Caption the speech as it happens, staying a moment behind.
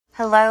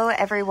Hello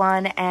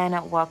everyone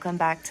and welcome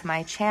back to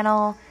my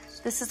channel.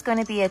 This is going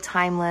to be a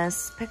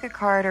timeless pick a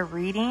card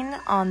reading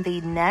on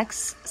the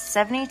next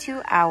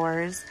 72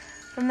 hours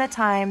from the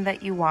time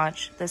that you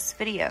watch this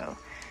video.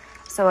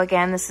 So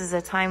again, this is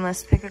a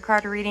timeless pick a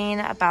card reading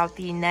about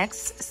the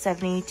next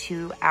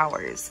 72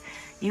 hours.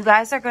 You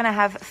guys are going to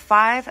have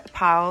 5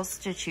 piles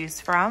to choose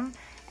from,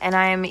 and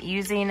I am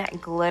using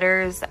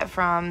glitters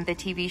from the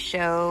TV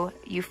show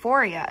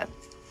Euphoria.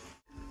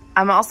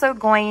 I'm also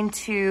going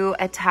to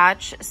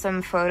attach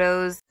some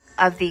photos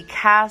of the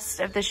cast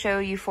of the show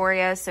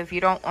Euphoria. So if you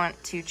don't want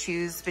to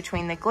choose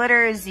between the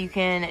glitters, you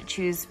can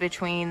choose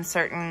between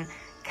certain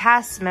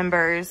cast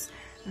members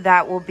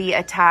that will be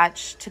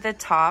attached to the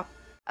top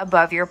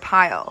above your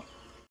pile.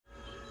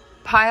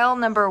 Pile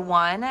number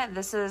 1,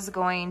 this is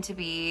going to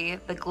be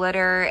the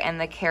glitter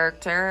and the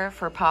character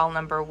for pile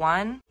number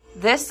 1.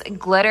 This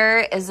glitter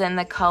is in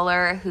the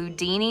color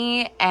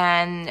Houdini,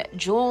 and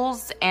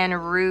Jules and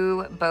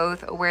Rue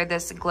both wear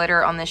this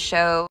glitter on the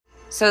show.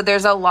 So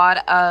there's a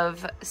lot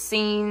of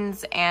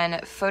scenes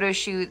and photo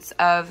shoots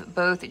of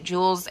both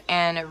Jules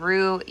and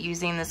Rue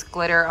using this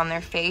glitter on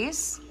their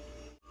face.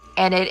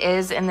 And it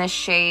is in the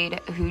shade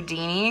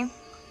Houdini.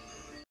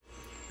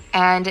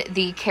 And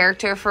the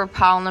character for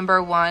pile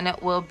number 1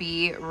 will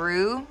be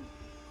Rue.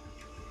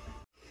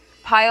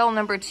 Pile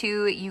number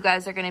 2, you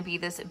guys are going to be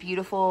this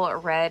beautiful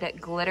red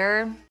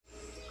glitter.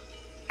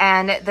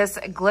 And this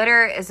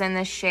glitter is in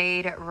the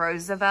shade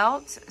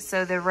Roosevelt.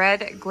 So the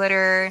red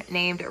glitter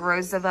named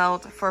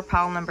Roosevelt for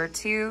pile number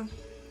 2.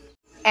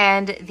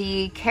 And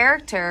the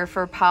character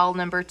for pile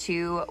number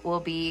 2 will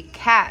be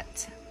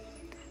Cat.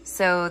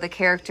 So the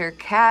character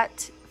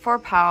Cat for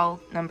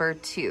pile number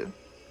 2.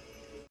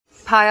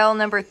 Pile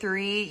number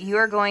 3, you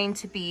are going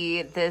to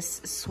be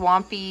this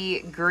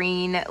swampy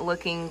green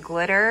looking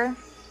glitter.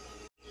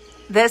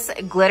 This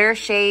glitter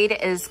shade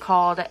is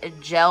called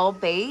Gel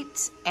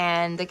Bait,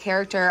 and the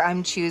character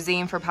I'm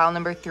choosing for pile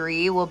number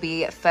 3 will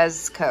be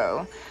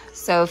Fezco.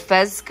 So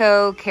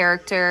Fezco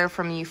character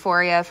from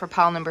Euphoria for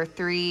pile number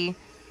 3,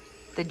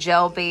 the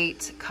Gel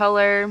Bait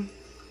color.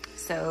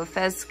 So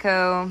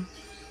Fezco,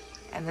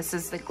 and this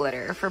is the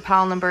glitter for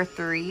pile number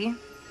 3.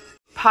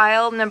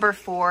 Pile number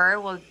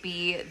 4 will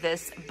be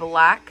this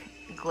black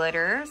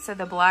glitter. So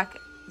the black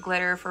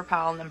glitter for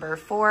pile number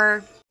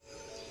 4.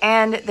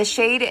 And the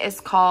shade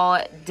is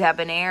called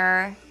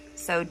Debonair.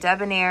 So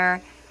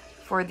Debonair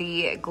for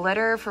the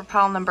glitter for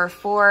pile number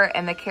 4.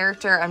 And the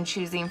character I'm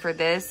choosing for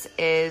this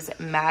is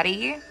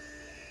Maddie.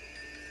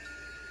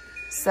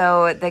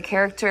 So the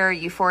character,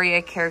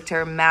 Euphoria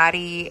character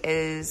Maddie,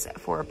 is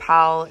for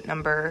pile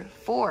number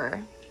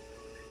 4.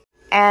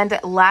 And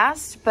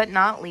last but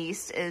not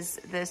least is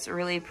this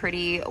really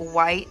pretty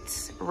white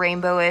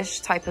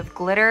rainbowish type of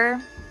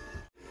glitter.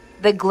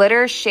 The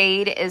glitter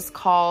shade is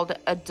called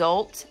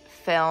Adult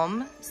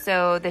Film.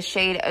 So the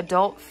shade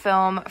Adult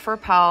Film for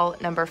pile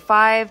number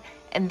 5,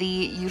 and the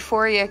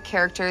Euphoria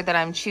character that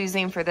I'm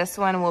choosing for this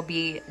one will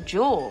be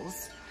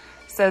Jules.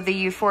 So the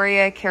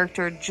Euphoria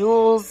character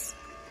Jules,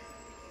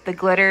 the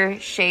glitter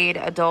shade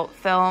Adult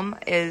Film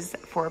is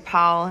for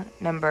pile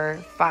number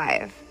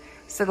 5.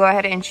 So go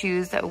ahead and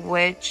choose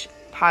which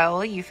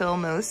pile you feel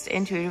most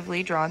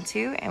intuitively drawn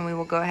to, and we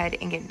will go ahead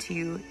and get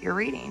into your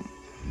reading.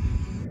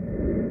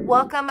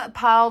 Welcome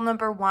pile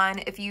number 1.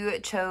 If you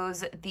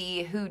chose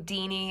the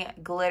Houdini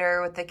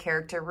glitter with the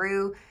character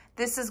Rue,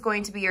 this is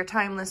going to be your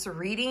timeless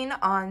reading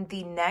on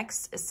the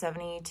next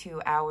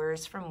 72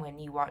 hours from when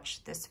you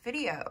watch this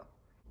video.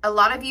 A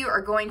lot of you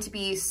are going to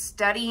be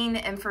studying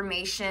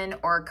information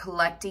or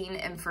collecting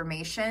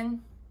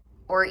information,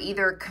 or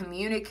either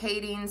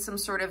communicating some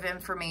sort of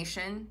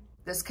information.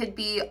 This could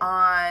be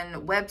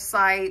on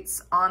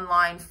websites,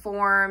 online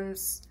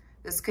forums.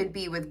 This could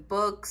be with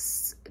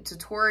books,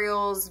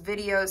 tutorials,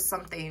 videos,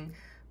 something.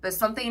 But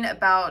something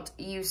about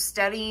you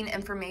studying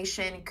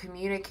information,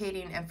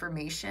 communicating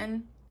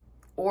information,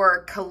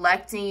 or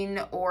collecting,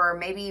 or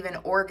maybe even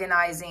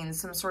organizing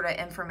some sort of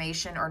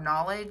information or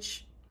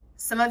knowledge.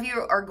 Some of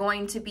you are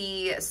going to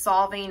be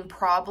solving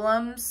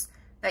problems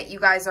that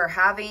you guys are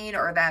having,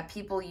 or that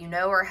people you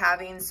know are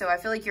having. So I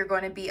feel like you're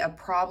going to be a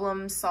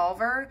problem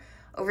solver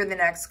over the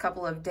next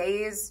couple of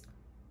days.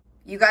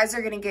 You guys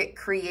are going to get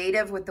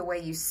creative with the way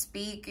you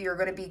speak. You're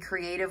going to be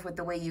creative with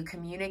the way you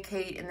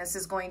communicate, and this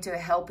is going to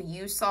help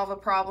you solve a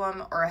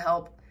problem or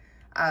help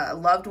a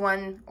loved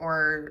one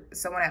or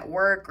someone at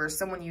work or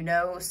someone you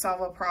know solve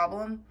a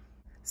problem.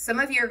 Some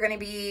of you are going to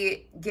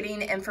be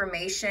getting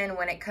information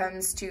when it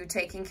comes to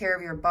taking care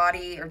of your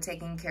body or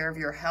taking care of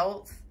your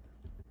health.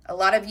 A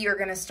lot of you are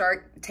going to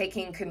start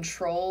taking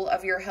control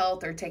of your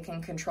health or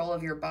taking control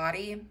of your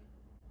body.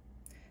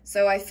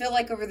 So I feel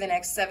like over the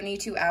next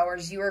 72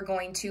 hours, you are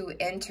going to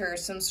enter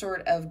some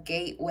sort of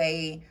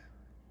gateway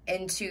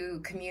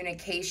into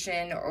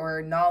communication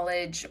or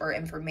knowledge or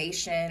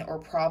information or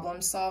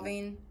problem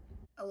solving.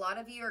 A lot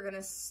of you are going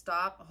to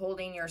stop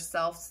holding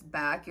yourselves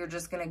back. You're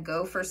just going to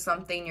go for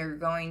something. You're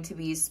going to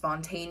be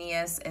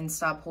spontaneous and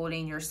stop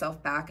holding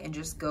yourself back and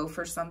just go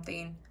for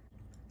something.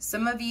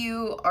 Some of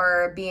you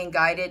are being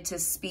guided to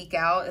speak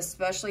out,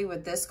 especially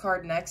with this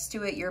card next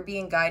to it. You're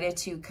being guided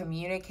to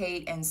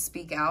communicate and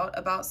speak out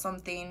about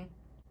something.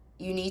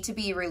 You need to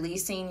be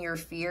releasing your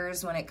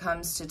fears when it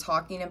comes to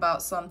talking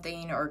about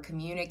something or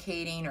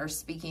communicating or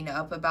speaking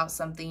up about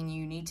something.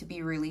 You need to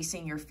be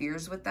releasing your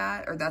fears with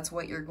that, or that's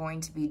what you're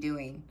going to be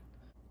doing.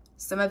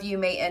 Some of you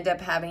may end up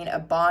having a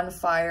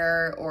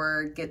bonfire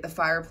or get the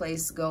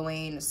fireplace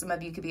going. Some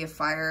of you could be a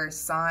fire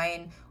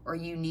sign, or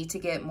you need to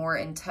get more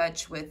in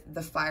touch with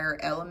the fire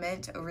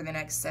element over the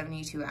next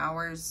 72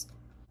 hours.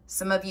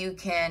 Some of you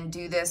can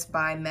do this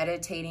by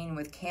meditating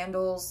with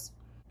candles,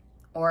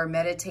 or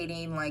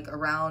meditating like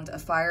around a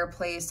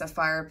fireplace, a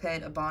fire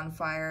pit, a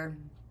bonfire.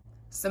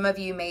 Some of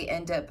you may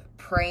end up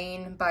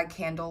praying by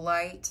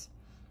candlelight.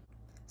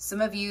 Some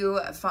of you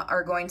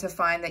are going to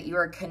find that you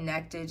are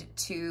connected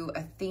to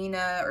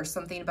Athena, or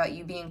something about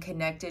you being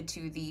connected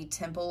to the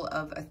temple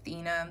of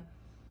Athena.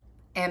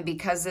 And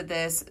because of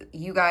this,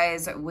 you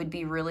guys would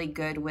be really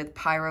good with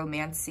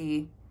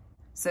pyromancy.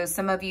 So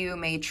some of you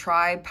may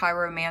try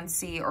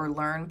pyromancy or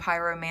learn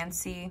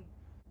pyromancy.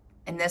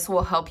 And this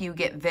will help you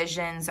get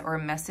visions or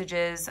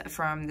messages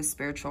from the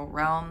spiritual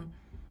realm.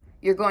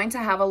 You're going to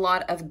have a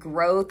lot of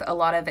growth, a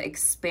lot of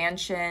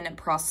expansion,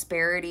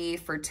 prosperity,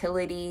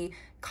 fertility,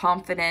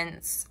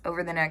 confidence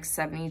over the next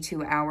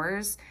 72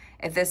 hours.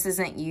 If this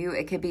isn't you,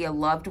 it could be a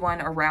loved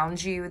one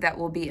around you that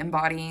will be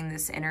embodying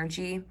this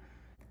energy.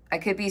 I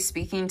could be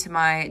speaking to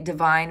my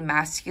divine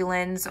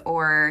masculines,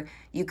 or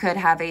you could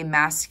have a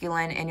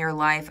masculine in your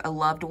life, a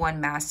loved one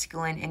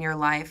masculine in your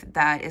life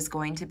that is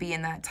going to be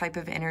in that type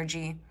of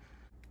energy.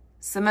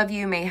 Some of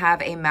you may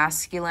have a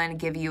masculine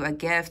give you a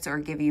gift or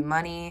give you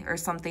money or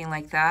something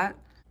like that.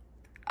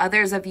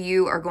 Others of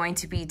you are going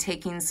to be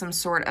taking some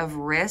sort of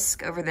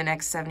risk over the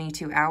next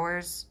 72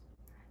 hours.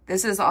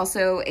 This is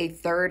also a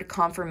third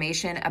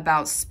confirmation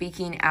about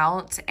speaking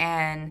out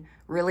and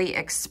really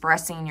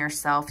expressing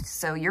yourself.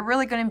 So you're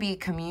really going to be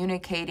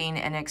communicating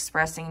and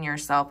expressing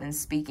yourself and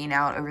speaking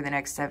out over the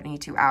next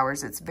 72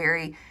 hours. It's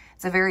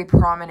a very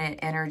prominent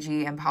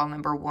energy in pile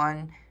number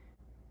 1.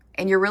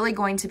 And you're really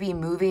going to be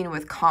moving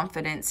with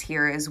confidence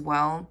here as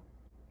well.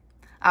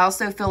 I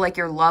also feel like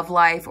your love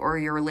life or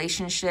your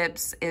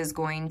relationships is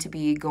going to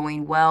be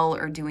going well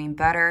or doing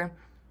better.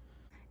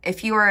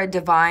 If you are a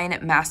divine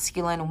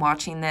masculine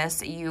watching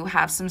this, you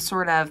have some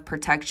sort of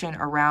protection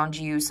around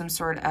you, some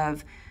sort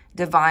of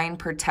divine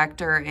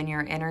protector in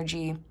your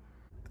energy.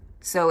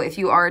 So if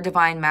you are a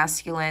divine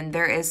masculine,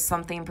 there is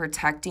something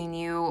protecting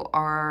you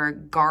or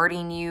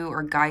guarding you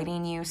or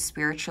guiding you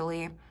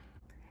spiritually.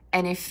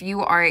 And if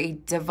you are a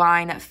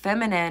divine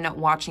feminine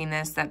watching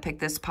this that picked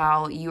this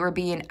pile, you are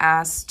being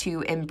asked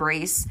to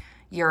embrace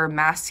your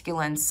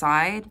masculine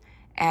side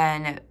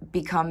and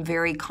become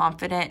very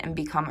confident and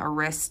become a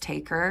risk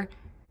taker.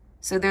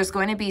 So there's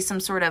going to be some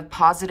sort of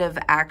positive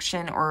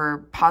action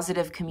or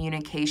positive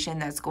communication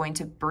that's going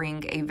to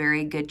bring a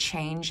very good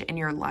change in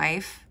your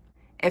life.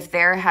 If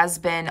there has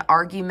been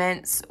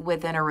arguments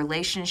within a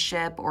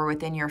relationship or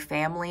within your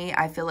family,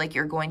 I feel like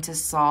you're going to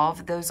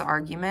solve those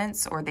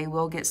arguments, or they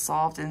will get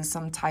solved in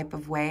some type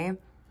of way.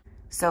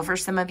 So for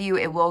some of you,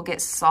 it will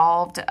get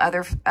solved.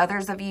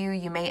 Others of you,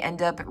 you may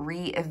end up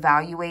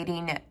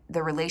reevaluating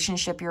the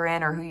relationship you're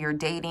in or who you're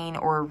dating,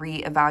 or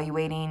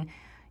reevaluating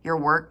your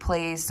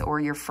workplace or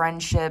your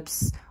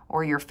friendships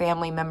or your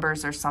family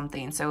members or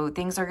something. So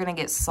things are going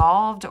to get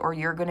solved, or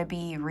you're going to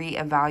be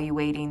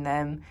reevaluating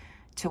them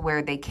to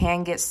where they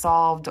can get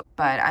solved.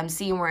 But I'm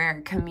seeing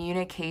where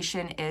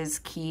communication is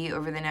key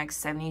over the next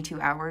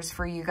 72 hours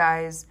for you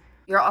guys.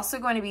 You're also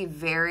going to be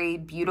very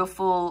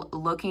beautiful,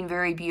 looking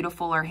very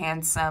beautiful or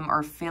handsome,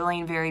 or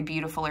feeling very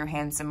beautiful or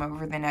handsome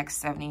over the next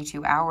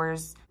 72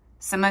 hours.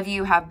 Some of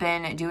you have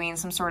been doing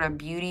some sort of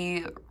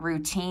beauty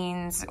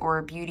routines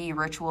or beauty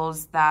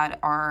rituals that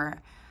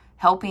are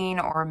helping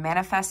or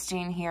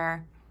manifesting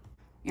here.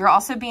 You're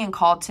also being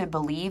called to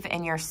believe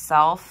in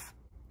yourself,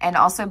 and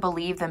also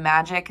believe the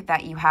magic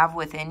that you have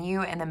within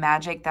you and the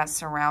magic that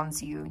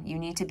surrounds you. You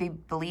need to be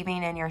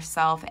believing in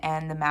yourself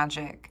and the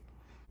magic.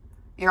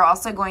 You're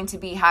also going to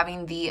be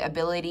having the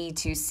ability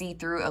to see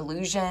through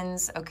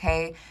illusions,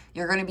 okay?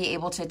 You're going to be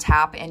able to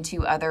tap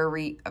into other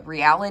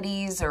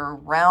realities or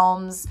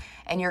realms,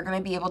 and you're going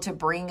to be able to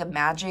bring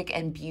magic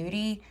and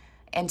beauty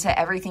into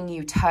everything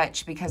you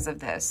touch because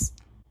of this.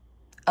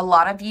 A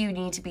lot of you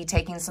need to be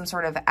taking some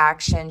sort of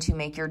action to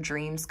make your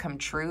dreams come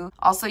true.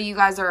 Also, you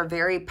guys are a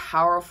very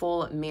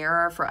powerful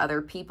mirror for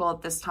other people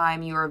at this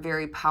time. You are a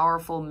very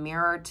powerful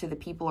mirror to the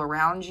people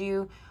around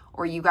you,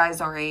 or you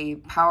guys are a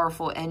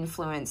powerful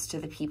influence to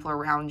the people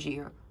around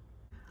you.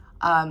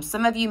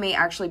 Some of you may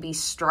actually be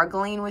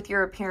struggling with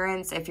your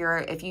appearance. If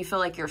you feel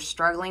like you're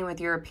struggling with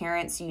your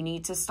appearance, you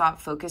need to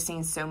stop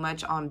focusing so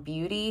much on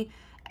beauty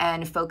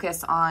and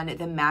focus on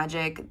the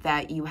magic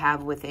that you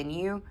have within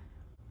you.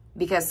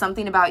 Because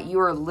something about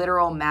your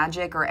literal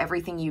magic, or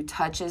everything you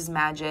touch is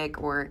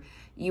magic, or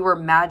you are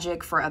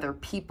magic for other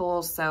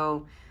people.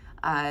 So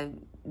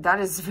that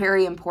is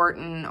very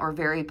important or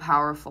very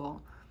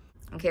powerful.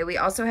 Okay, we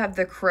also have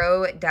the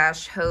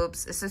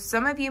Crow-Hopes. So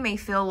some of you may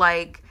feel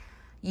like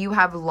you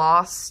have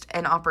lost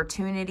an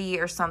opportunity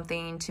or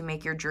something to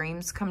make your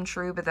dreams come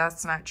true, but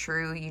that's not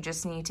true. You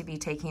just need to be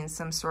taking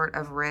some sort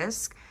of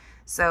risk.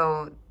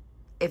 So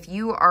if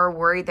you are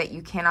worried that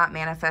you cannot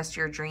manifest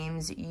your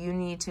dreams, you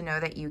need to know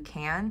that you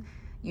can.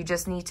 You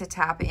just need to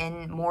tap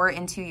in more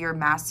into your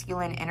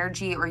masculine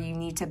energy, or you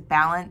need to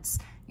balance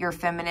your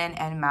feminine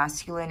and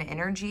masculine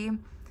energy.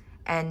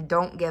 And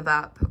don't give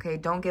up, okay?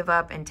 Don't give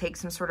up and take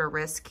some sort of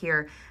risk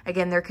here.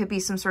 Again, there could be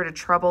some sort of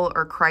trouble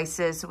or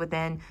crisis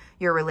within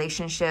your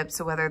relationship.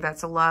 So whether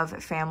that's a love,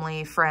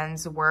 family,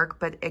 friends, work,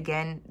 but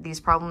again,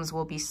 these problems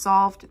will be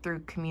solved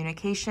through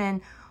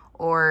communication,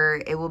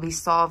 or it will be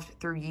solved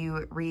through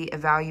you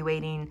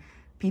reevaluating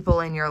people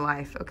in your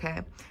life,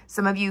 okay?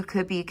 Some of you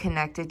could be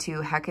connected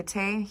to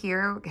Hecate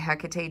here.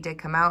 Hecate did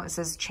come out. It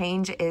says,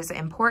 change is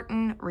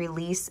important.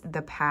 Release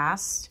the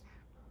past.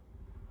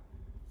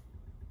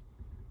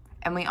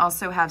 And we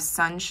also have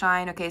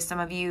sunshine. Okay, some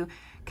of you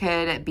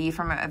could be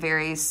from a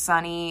very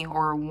sunny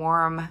or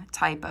warm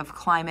type of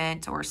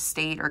climate or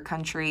state or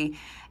country.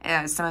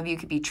 Some of you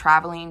could be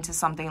traveling to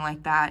something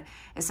like that.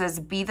 It says,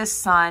 be the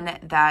sun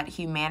that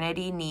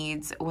humanity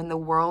needs when the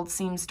world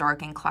seems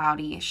dark and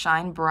cloudy.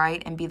 Shine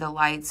bright and be the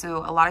light. So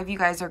a lot of you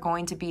guys are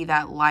going to be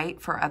that light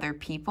for other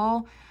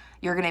people.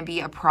 You're going to be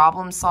a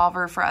problem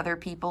solver for other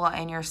people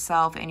and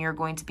yourself, and you're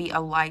going to be a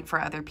light for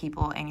other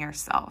people and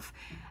yourself.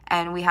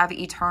 And we have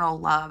eternal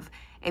love,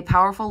 a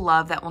powerful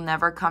love that will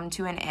never come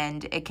to an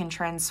end. It can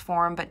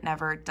transform but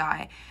never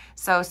die.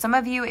 So some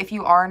of you, if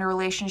you are in a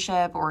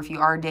relationship or if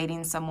you are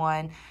dating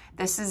someone,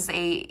 this is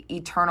a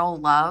eternal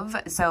love.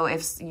 So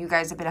if you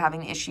guys have been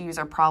having issues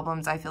or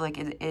problems, I feel like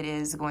it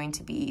is going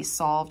to be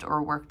solved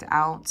or worked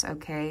out,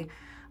 okay?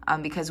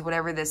 Because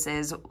whatever this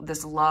is,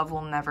 this love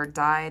will never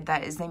die.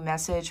 That is a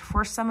message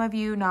for some of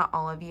you, not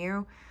all of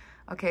you.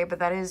 Okay, but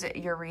that is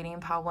your reading,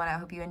 Pile 1. I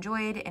hope you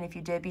enjoyed. And if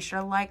you did, be sure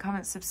to like,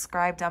 comment,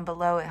 subscribe down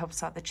below. It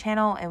helps out the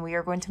channel. And we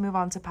are going to move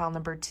on to pile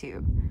number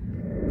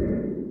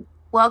 2.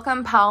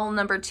 Welcome, pile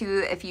number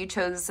 2. If you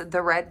chose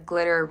the Red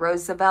Glitter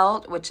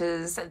Roosevelt, which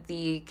is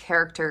the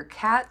character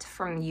Kat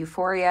from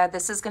Euphoria,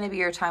 this is going to be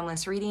your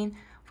timeless reading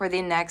for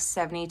the next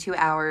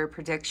 72-hour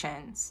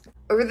predictions.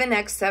 Over the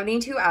next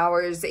 72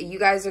 hours, you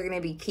guys are going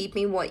to be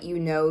keeping what you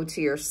know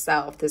to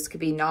yourself. This could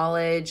be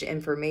knowledge,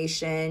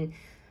 information,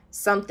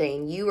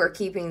 something. You are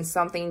keeping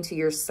something to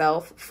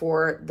yourself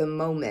for the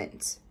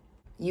moment.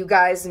 You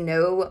guys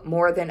know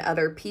more than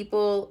other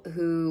people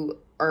who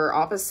are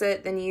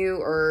opposite than you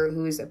or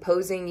who's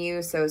opposing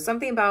you. So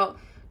something about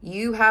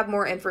you have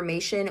more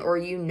information, or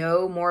you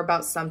know more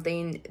about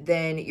something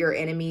than your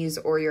enemies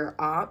or your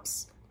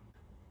ops.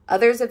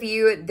 Others of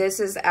you, this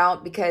is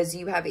out because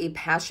you have a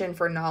passion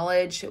for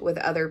knowledge with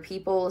other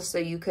people. So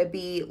you could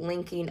be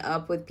linking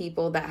up with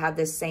people that have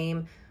the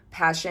same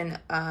passion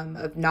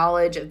of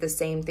knowledge of the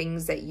same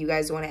things that you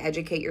guys want to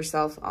educate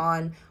yourself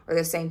on, or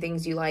the same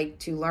things you like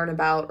to learn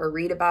about or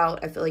read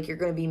about. I feel like you're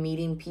going to be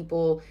meeting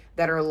people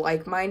that are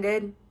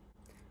like-minded.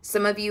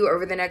 Some of you,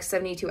 over the next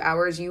 72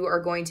 hours, you are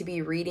going to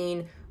be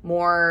reading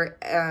more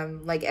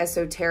like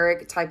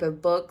esoteric type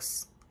of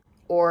books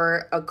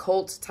or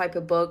occult type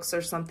of books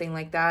or something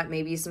like that.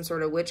 Maybe some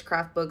sort of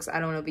witchcraft books.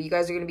 I don't know, but you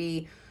guys are going to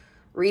be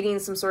reading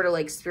some sort of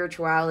like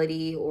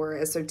spirituality or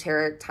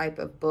esoteric type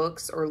of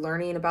books or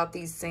learning about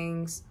these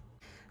things.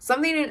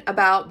 Something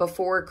about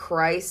before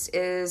Christ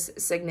is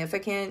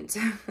significant.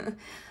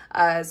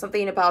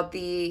 Something about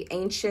the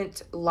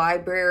ancient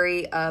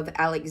library of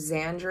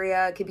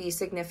Alexandria could be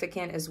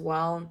significant as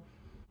well.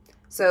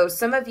 So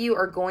some of you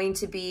are going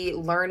to be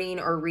learning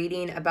or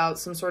reading about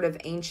some sort of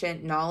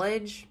ancient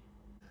knowledge.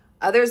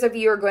 Others of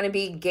you are going to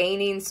be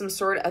gaining some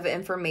sort of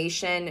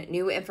information,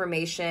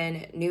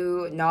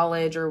 new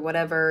knowledge or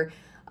whatever,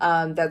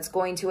 that's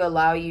going to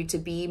allow you to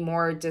be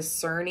more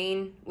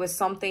discerning with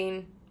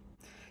something.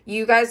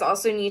 You guys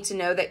also need to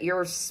know that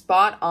you're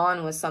spot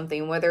on with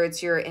something, whether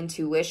it's your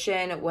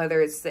intuition, whether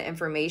it's the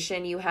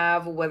information you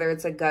have, whether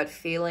it's a gut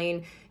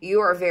feeling. You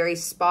are very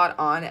spot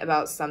on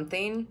about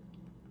something.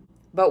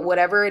 But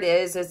whatever it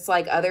is, it's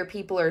like other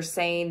people are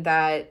saying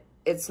that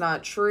it's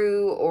not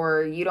true,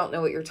 or you don't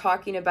know what you're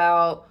talking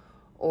about,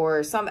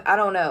 or I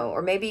don't know.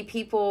 Or maybe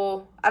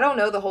people, I don't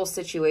know the whole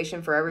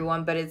situation for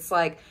everyone, but it's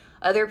like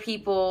other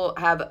people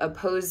have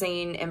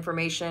opposing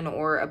information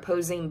or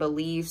opposing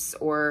beliefs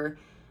or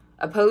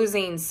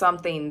opposing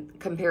something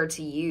compared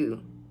to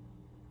you.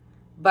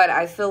 But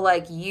I feel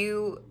like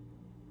you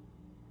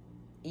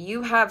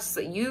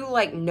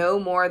like know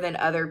more than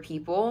other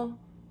people,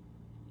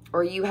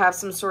 or you have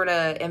some sort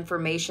of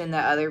information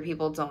that other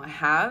people don't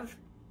have.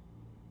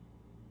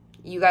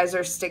 You guys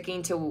are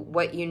sticking to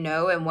what you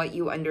know and what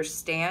you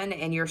understand,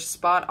 and you're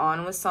spot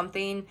on with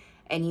something,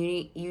 and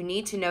you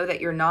need to know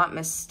that you're not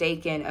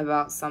mistaken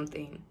about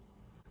something.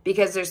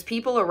 Because there's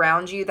people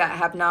around you that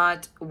have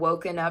not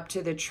woken up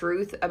to the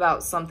truth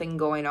about something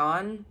going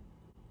on,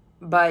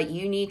 but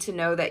you need to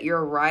know that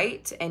you're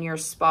right and you're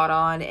spot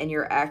on and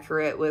you're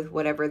accurate with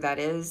whatever that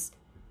is.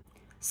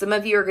 Some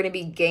of you are going to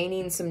be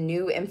gaining some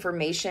new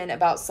information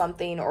about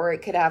something, or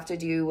it could have to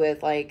do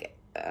with like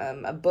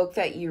a book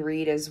that you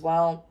read as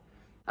well.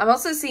 I'm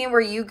also seeing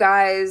where you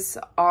guys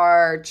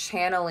are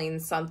channeling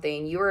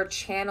something. You are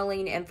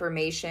channeling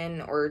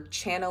information or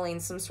channeling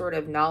some sort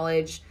of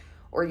knowledge,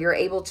 or you're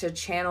able to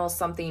channel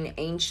something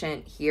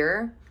ancient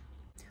here.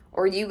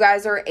 Or you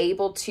guys are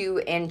able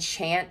to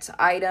enchant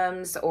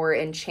items or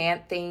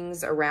enchant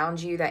things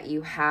around you that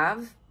you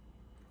have.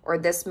 Or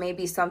this may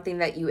be something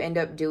that you end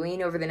up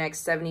doing over the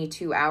next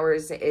 72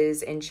 hours,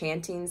 is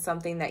enchanting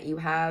something that you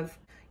have.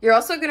 You're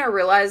also going to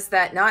realize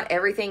that not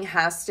everything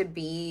has to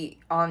be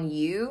on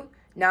you.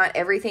 Not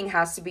everything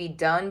has to be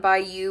done by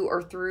you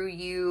or through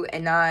you,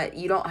 and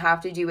you don't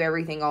have to do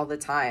everything all the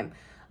time.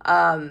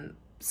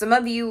 Some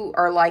of you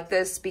are like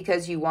this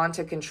because you want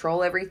to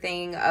control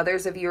everything.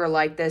 Others of you are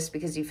like this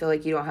because you feel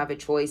like you don't have a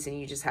choice and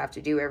you just have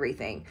to do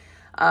everything.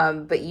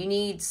 But you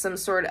need some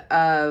sort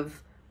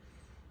of,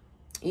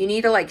 you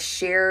need to like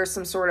share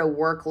some sort of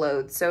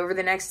workload. So over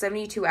the next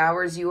 72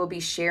 hours, you will be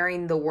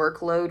sharing the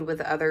workload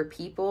with other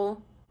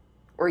people,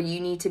 or you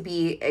need to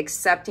be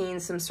accepting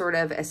some sort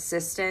of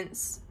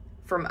assistance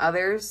from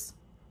others,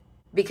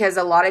 because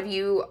a lot of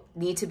you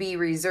need to be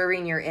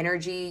reserving your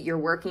energy. You're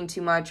working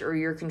too much, or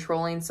you're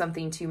controlling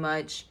something too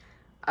much,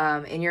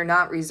 and you're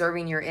not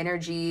reserving your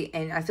energy.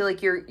 And I feel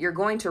like you're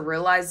going to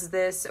realize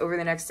this over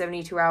the next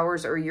 72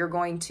 hours, or you're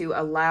going to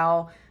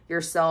allow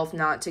yourself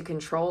not to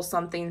control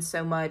something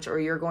so much, or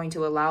you're going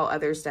to allow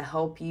others to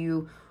help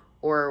you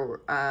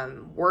or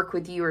work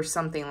with you or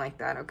something like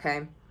that,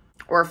 okay?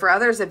 Or for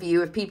others of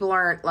you, if people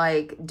aren't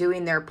like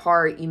doing their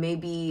part, you may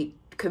be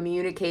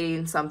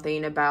communicating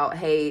something about,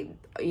 hey,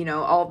 you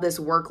know, all this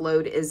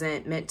workload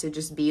isn't meant to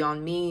just be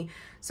on me.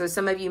 So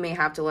some of you may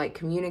have to like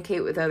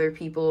communicate with other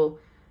people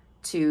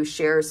to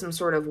share some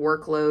sort of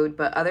workload,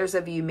 but others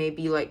of you may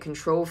be like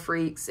control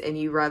freaks, and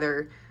you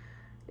rather,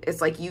 it's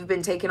like you've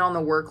been taking on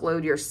the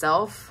workload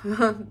yourself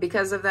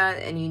because of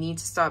that, and you need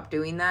to stop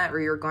doing that,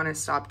 or you're going to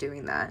stop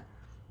doing that.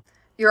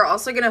 You're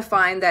also going to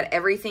find that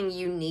everything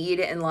you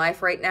need in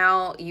life right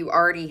now, you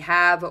already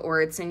have,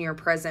 or it's in your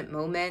present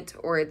moment,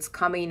 or it's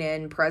coming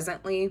in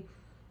presently.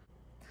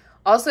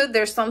 Also,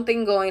 there's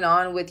something going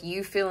on with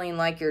you feeling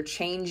like you're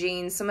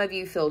changing. Some of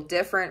you feel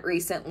different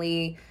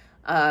recently.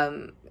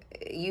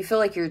 You feel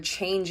like you're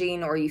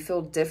changing, or you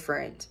feel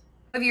different.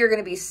 Some of you are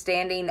going to be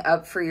standing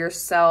up for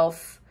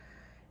yourself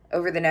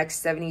over the next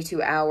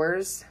 72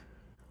 hours.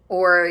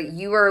 Or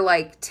you are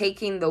like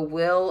taking the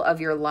will of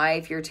your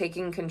life. You're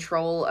taking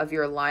control of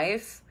your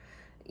life.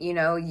 You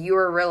know, you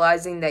are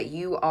realizing that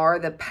you are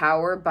the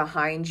power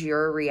behind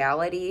your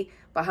reality,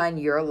 behind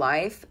your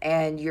life.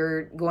 And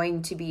you're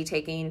going to be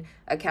taking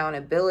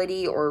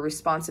accountability or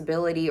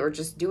responsibility, or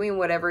just doing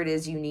whatever it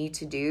is you need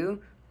to do.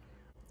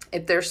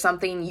 If there's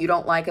something you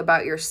don't like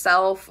about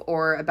yourself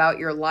or about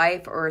your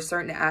life, or a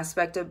certain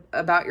aspect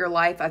about your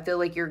life, I feel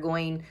like you're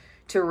going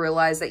to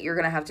realize that you're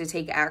going to have to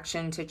take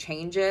action to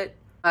change it.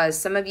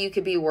 Some of you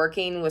could be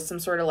working with some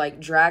sort of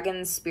like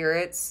dragon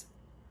spirits,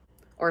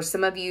 or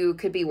some of you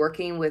could be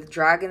working with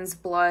dragon's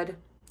blood.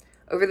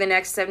 Over the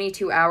next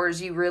 72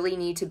 hours, you really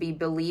need to be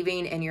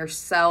believing in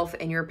yourself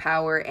and your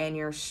power and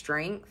your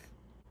strength.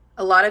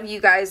 A lot of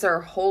you guys are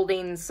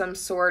holding some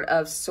sort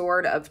of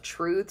sword of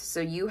truth.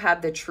 So you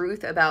have the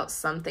truth about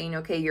something,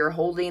 okay? You're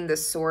holding the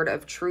sword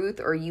of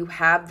truth, or you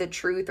have the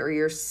truth, or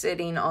you're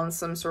sitting on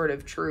some sort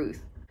of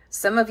truth.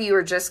 Some of you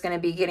are just going to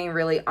be getting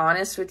really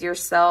honest with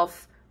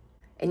yourself,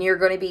 and you're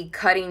going to be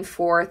cutting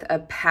forth a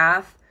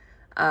path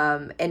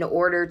in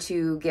order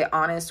to get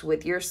honest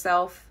with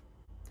yourself.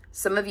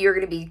 Some of you are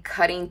going to be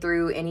cutting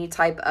through any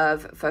type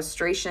of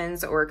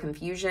frustrations or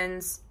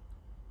confusions.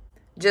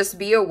 Just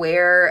be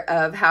aware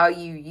of how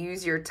you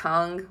use your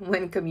tongue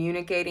when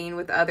communicating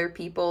with other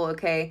people,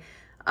 okay?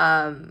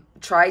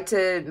 Try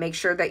to make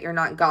sure that you're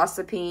not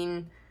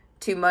gossiping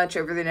too much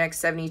over the next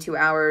 72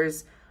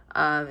 hours.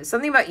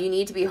 Something about you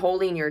need to be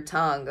holding your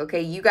tongue,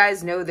 okay? You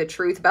guys know the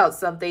truth about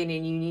something,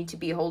 and you need to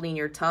be holding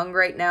your tongue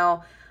right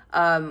now,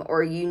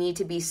 or you need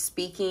to be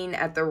speaking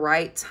at the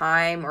right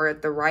time or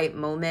at the right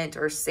moment,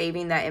 or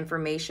saving that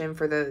information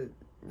for the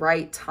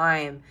right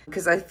time,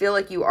 because I feel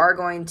like you are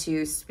going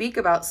to speak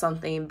about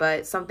something,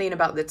 but something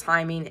about the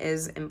timing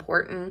is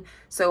important.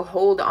 So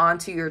hold on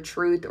to your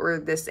truth or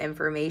this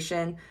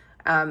information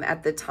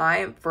at the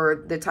time,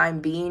 for the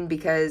time being,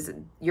 because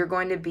you're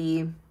going to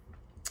be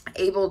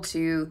able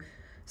to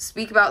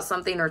speak about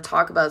something or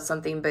talk about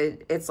something,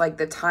 but it's like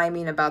the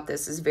timing about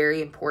this is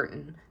very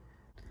important.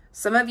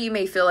 Some of you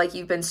may feel like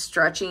you've been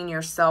stretching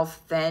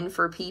yourself thin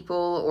for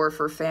people, or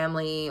for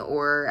family,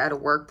 or at a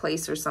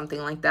workplace or something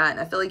like that. And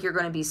I feel like you're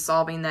going to be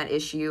solving that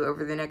issue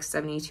over the next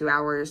 72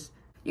 hours.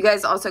 You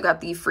guys also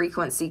got the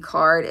frequency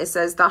card. It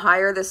says, the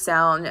higher the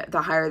sound,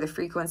 the higher the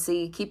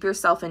frequency. Keep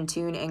yourself in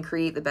tune and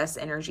create the best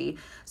energy.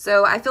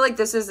 So I feel like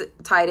this is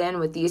tied in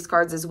with these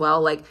cards as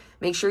well. Like,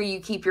 make sure you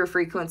keep your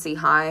frequency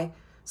high.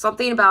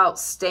 Something about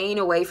staying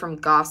away from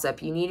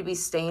gossip. You need to be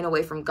staying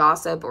away from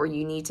gossip, or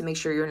you need to make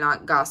sure you're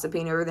not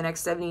gossiping over the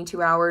next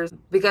 72 hours.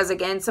 Because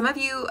again, some of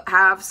you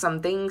have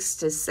some things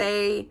to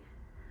say,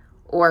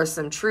 or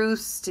some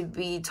truths to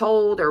be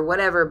told, or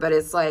whatever, but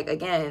it's like,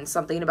 again,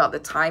 something about the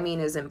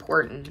timing is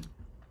important.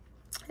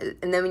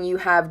 And then when you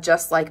have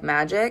Just Like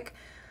Magic,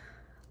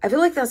 I feel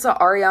like that's an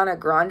Ariana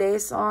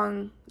Grande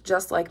song,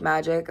 Just Like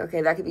Magic.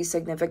 Okay, that could be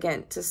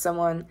significant to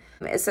someone.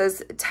 It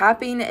says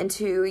tapping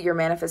into your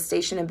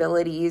manifestation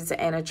abilities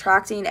and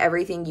attracting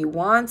everything you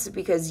want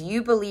because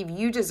you believe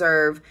you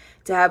deserve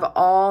to have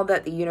all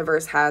that the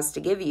universe has to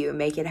give you.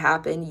 Make it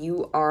happen.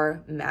 You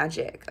are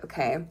magic,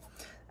 okay?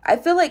 I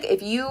feel like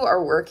if you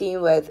are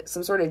working with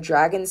some sort of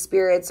dragon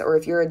spirits, or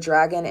if you're a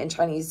dragon in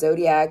Chinese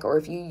zodiac, or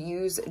if you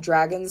use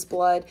dragon's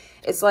blood,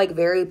 it's like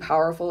very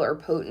powerful or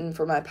potent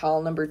for my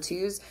pile number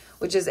 2s,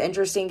 which is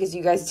interesting because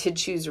you guys did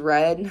choose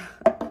red.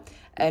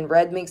 And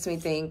red makes me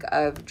think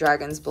of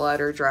dragon's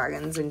blood or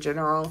dragons in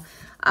general.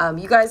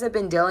 You guys have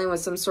been dealing with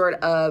some sort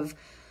of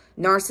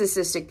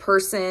narcissistic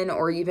person,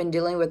 or you've been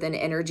dealing with an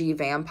energy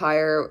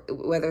vampire,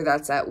 whether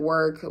that's at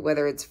work,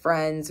 whether it's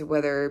friends,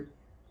 whether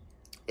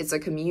it's a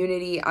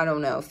community, I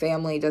don't know,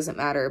 family, doesn't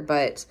matter.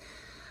 But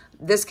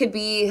this could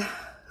be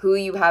who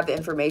you have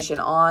information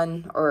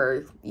on,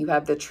 or you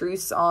have the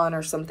truths on,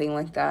 or something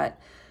like that.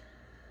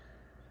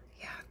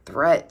 Yeah,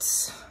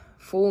 threats.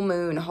 Full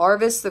moon,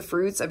 harvest the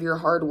fruits of your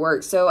hard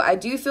work. So I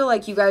do feel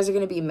like you guys are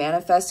going to be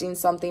manifesting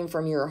something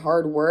from your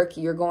hard work.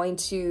 You're going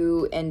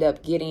to end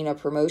up getting a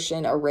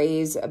promotion, a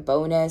raise, a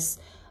bonus,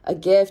 a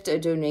gift, a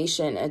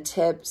donation, a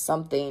tip,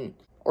 something.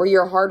 Or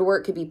your hard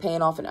work could be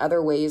paying off in other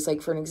ways.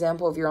 Like, for an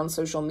example, if you're on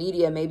social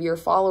media, maybe your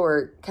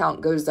follower count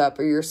goes up,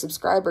 or your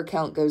subscriber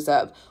count goes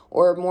up,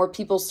 or more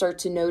people start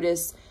to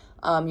notice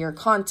your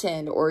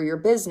content or your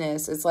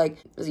business. It's like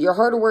your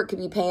hard work could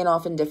be paying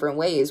off in different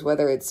ways,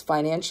 whether it's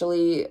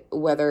financially,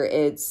 whether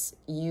it's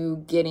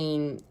you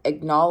getting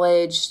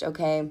acknowledged,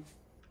 okay?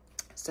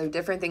 So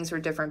different things for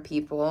different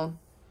people.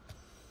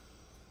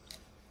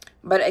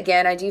 But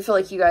again, I do feel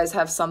like you guys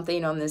have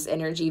something on this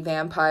energy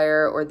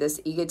vampire or this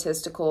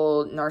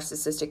egotistical,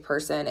 narcissistic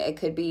person. It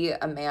could be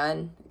a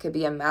man. It could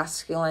be a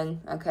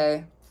masculine,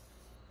 okay?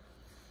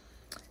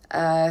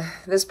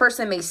 This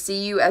person may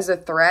see you as a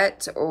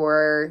threat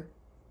or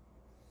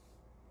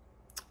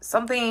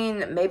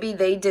something. Maybe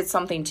they did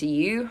something to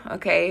you,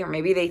 okay? Or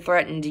maybe they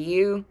threatened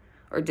you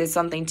or did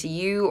something to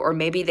you. Or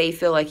maybe they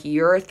feel like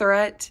you're a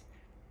threat.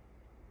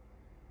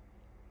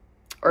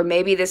 Or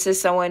maybe this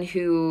is someone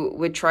who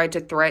would try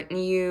to threaten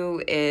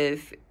you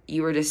if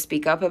you were to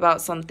speak up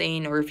about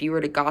something, or if you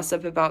were to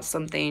gossip about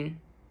something.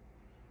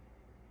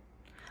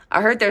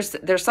 I heard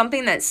there's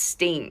something that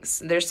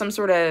stinks. There's some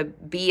sort of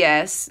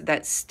BS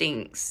that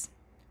stinks.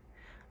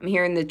 I'm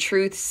hearing the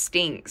truth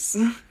stinks.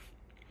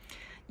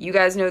 You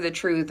guys know the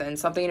truth, and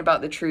something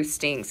about the truth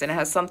stinks. And it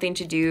has something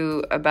to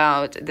do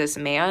about this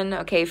man.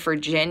 Okay,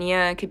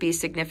 Virginia could be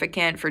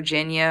significant.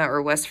 Virginia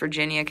or West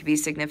Virginia could be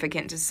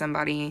significant to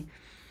somebody.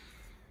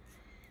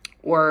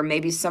 Or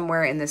maybe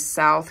somewhere in the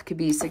South could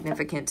be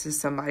significant to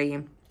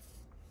somebody.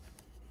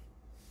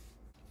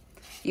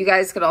 You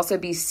guys could also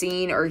be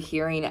seeing or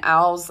hearing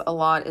owls a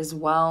lot as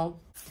well.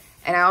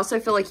 And I also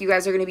feel like you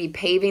guys are going to be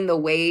paving the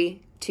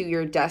way to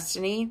your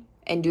destiny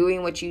and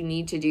doing what you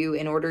need to do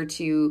in order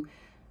to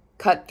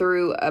cut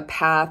through a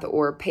path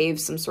or pave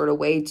some sort of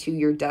way to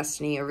your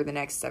destiny over the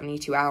next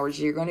 72 hours.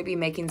 You're going to be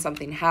making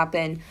something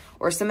happen,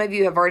 or some of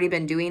you have already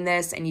been doing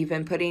this and you've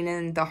been putting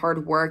in the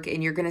hard work,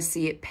 and you're going to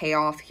see it pay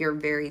off here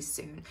very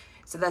soon.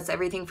 So that's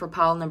everything for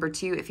pile number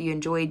 2. If you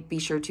enjoyed, be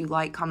sure to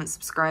like, comment,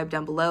 subscribe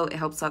down below. It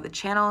helps out the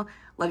channel.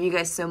 Love you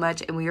guys so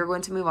much, and we are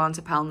going to move on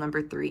to pile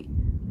number 3.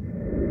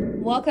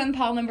 Welcome,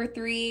 pile number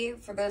 3.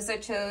 For those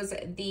that chose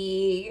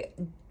the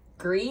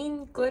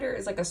green glitter,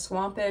 is like a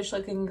swampish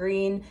looking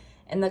green,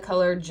 in the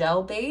color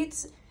Gel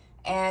Bait.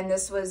 And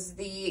this was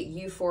the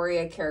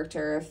Euphoria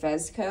character of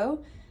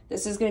Fezco.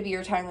 This is going to be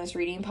your timeless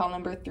reading, pile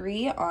number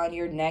 3, on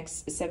your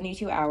next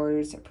 72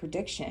 hours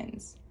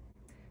predictions.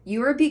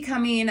 You are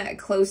becoming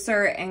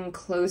closer and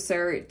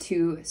closer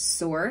to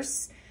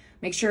source.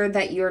 Make sure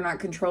that you're not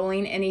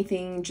controlling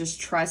anything. Just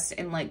trust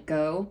and let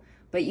go.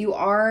 But you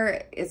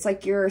are, it's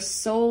like your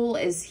soul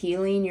is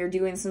healing. You're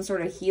doing some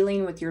sort of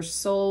healing with your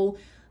soul.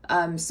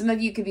 Some of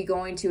you could be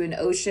going to an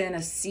ocean,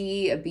 a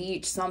sea, a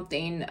beach,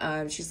 something.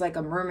 She's like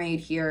a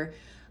mermaid here.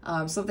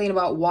 Something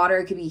about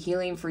water could be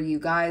healing for you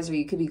guys, or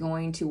you could be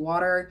going to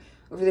water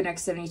over the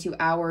next 72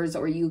 hours,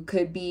 or you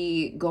could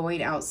be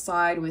going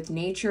outside with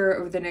nature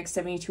over the next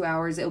 72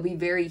 hours. It'll be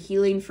very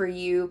healing for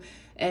you,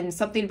 and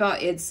something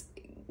about it's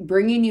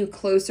bringing you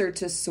closer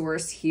to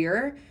source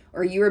here,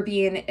 or you are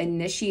being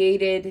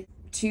initiated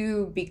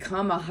to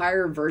become a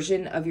higher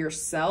version of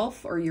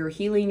yourself, or you're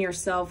healing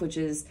yourself, which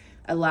is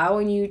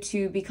allowing you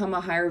to become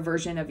a higher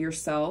version of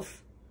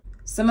yourself.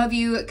 Some of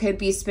you could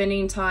be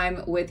spending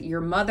time with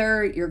your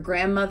mother, your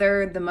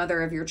grandmother, the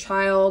mother of your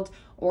child,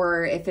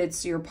 or if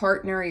it's your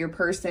partner, your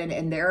person,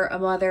 and they're a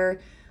mother,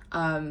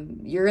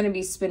 you're going to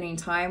be spending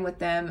time with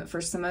them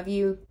for some of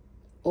you.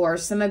 Or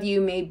some of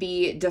you may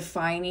be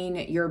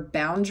defining your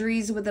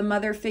boundaries with a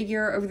mother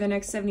figure over the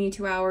next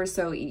 72 hours.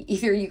 So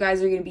either you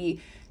guys are going to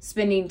be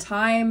spending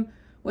time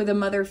with a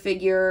mother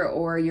figure,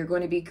 or you're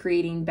going to be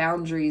creating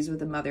boundaries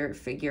with a mother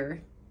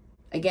figure.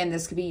 Again,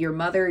 this could be your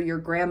mother, your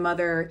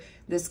grandmother.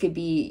 This could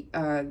be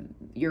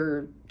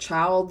your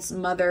child's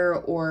mother,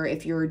 or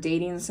if you're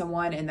dating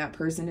someone and that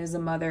person is a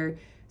mother.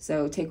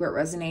 So take what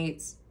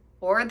resonates.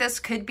 Or this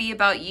could be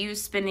about you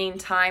spending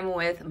time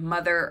with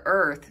Mother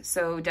Earth.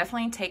 So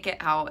definitely take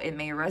it how it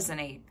may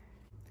resonate.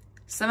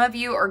 Some of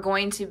you are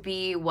going to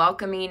be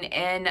welcoming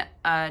in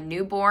a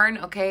newborn,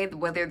 okay?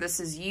 Whether this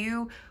is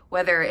you,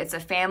 whether it's a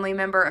family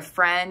member, a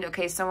friend,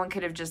 okay? Someone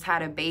could have just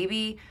had a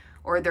baby,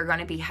 or they're going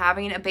to be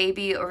having a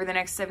baby over the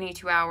next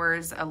 72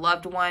 hours, a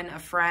loved one, a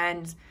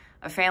friend,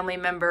 a family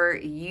member,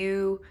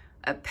 you,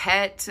 a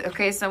pet,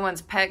 okay?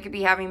 Someone's pet could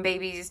be having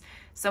babies.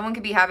 Someone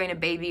could be having a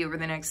baby over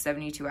the next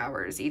 72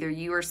 hours, either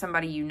you or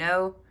somebody you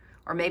know,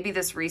 or maybe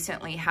this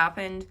recently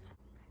happened.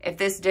 If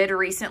this did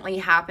recently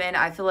happen,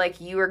 I feel like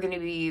you are going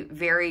to be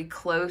very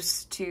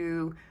close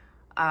to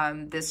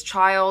this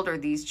child or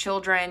these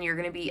children. You're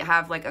going to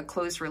have like a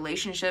close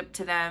relationship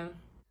to them.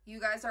 You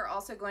guys are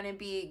also going to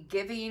be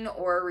giving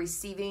or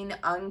receiving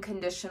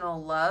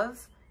unconditional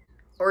love,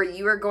 or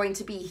you are going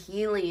to be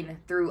healing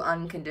through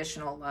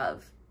unconditional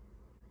love.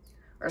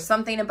 Or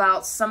something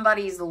about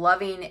somebody's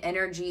loving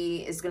energy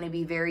is going to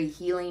be very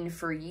healing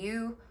for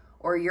you,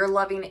 or your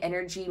loving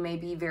energy may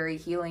be very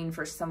healing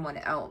for someone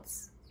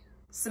else.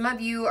 Some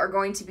of you are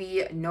going to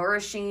be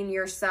nourishing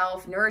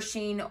yourself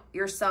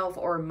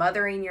or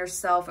mothering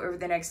yourself over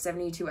the next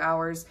 72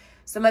 hours.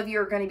 Some of you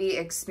are going to be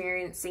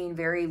experiencing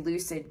very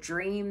lucid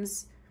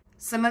dreams.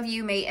 Some of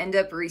you may end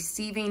up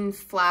receiving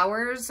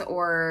flowers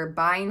or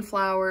buying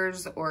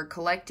flowers or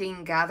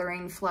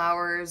gathering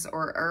flowers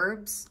or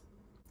herbs,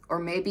 or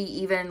maybe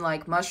even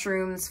like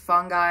mushrooms,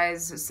 fungi,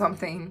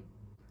 something.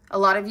 A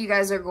lot of you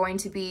guys are going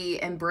to be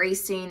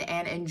embracing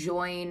and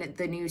enjoying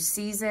the new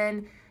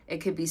season. It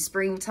could be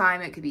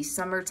springtime, it could be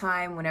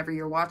summertime, whenever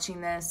you're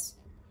watching this.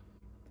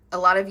 A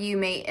lot of you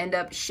may end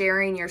up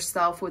sharing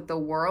yourself with the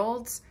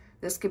world.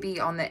 This could be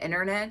on the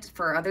internet.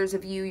 For others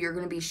of you, you're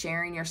going to be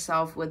sharing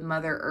yourself with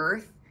Mother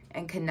Earth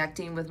and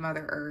connecting with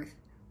Mother Earth.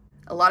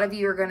 A lot of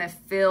you are going to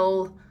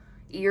feel,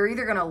 you're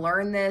either going to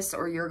learn this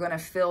or you're going to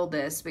feel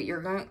this, but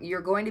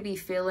you're going to be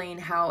feeling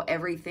how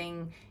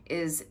everything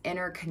is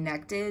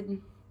interconnected.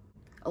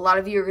 A lot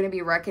of you are going to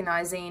be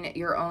recognizing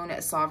your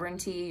own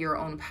sovereignty, your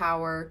own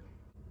power.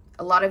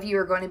 A lot of you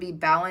are going to be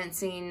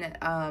balancing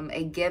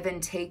a give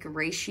and take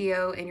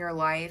ratio in your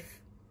life.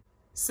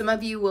 Some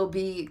of you will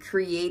be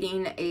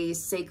creating a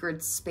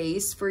sacred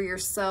space for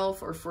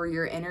yourself or for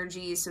your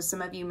energy. So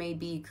some of you may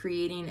be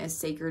creating a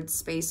sacred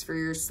space for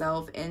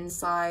yourself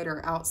inside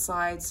or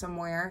outside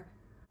somewhere.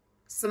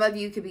 Some of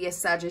you could be a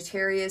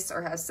Sagittarius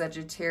or have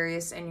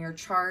Sagittarius in your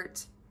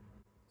chart.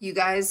 You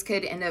guys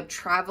could end up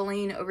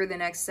traveling over the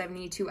next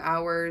 72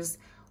 hours,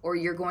 or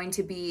you're going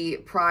to be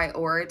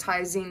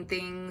prioritizing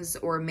things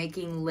or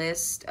making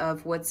lists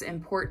of what's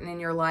important in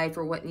your life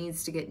or what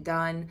needs to get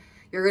done.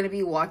 You're going to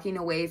be walking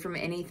away from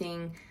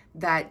anything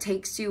that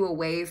takes you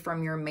away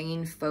from your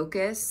main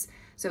focus.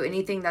 So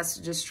anything that's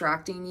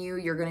distracting you,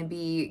 you're going to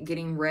be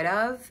getting rid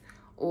of,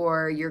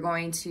 or you're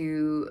going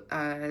to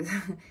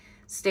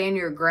stand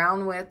your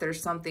ground with or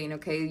something,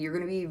 okay? You're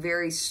going to be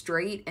very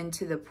straight and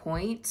to the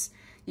point.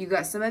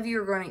 Some of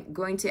you are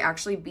going to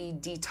actually be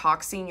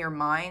detoxing your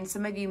mind.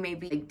 Some of you may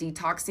be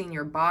detoxing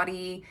your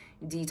body,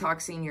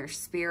 detoxing your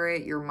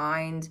spirit, your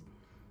mind.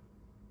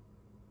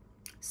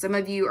 Some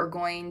of you are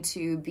going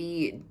to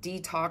be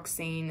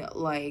detoxing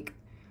like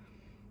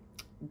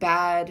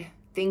bad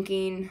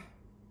thinking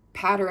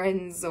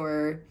patterns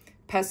or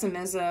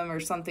pessimism or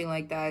something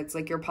like that. It's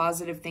like your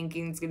positive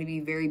thinking is going to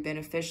be very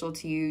beneficial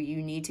to you.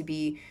 You need to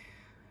be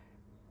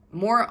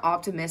more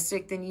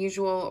optimistic than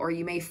usual, or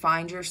you may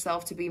find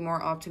yourself to be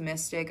more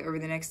optimistic over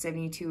the next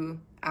 72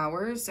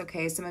 hours.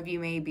 Okay, some of you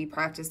may be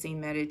practicing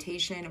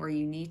meditation, or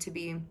you need to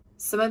be.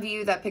 Some of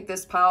you that picked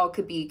this pile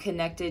could be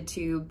connected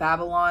to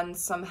Babylon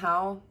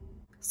somehow.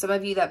 Some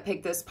of you that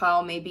picked this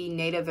pile may be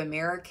Native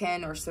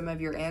American, or some of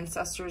your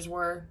ancestors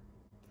were.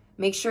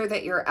 Make sure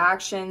that your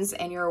actions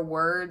and your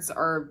words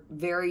are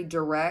very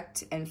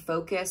direct and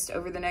focused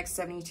over the next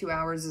 72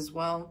 hours as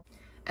well.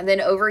 And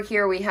then over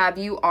here we have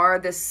you are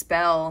the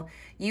spell.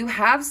 You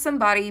have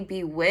somebody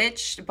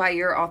bewitched by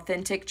your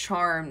authentic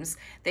charms.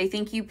 They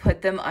think you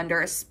put them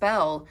under a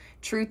spell.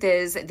 Truth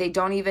is, they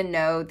don't even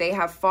know. They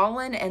have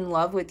fallen in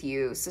love with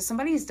you. So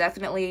somebody's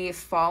definitely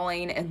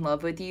falling in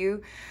love with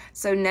you.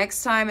 So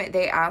next time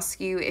they ask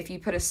you if you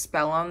put a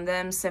spell on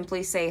them,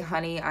 simply say,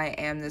 honey, I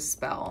am the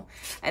spell.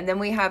 And then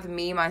we have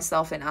me,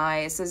 myself, and I.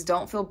 It says,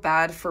 don't feel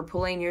bad for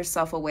pulling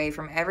yourself away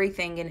from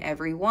everything and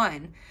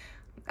everyone.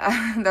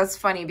 That's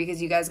funny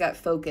because you guys got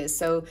focused.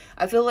 So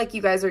I feel like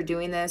you guys are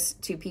doing this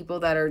to people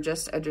that are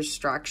just a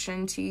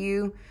distraction to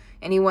you.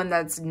 Anyone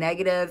that's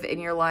negative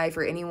in your life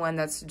or anyone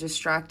that's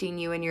distracting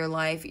you in your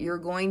life, you're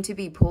going to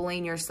be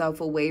pulling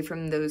yourself away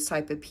from those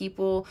type of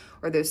people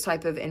or those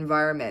type of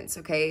environments,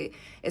 okay?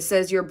 It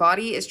says your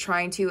body is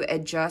trying to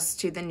adjust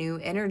to the new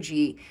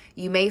energy.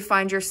 You may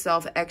find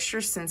yourself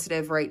extra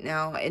sensitive right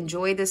now.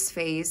 Enjoy this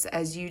phase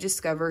as you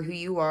discover who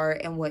you are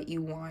and what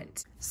you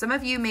want. Some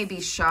of you may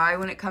be shy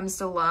when it comes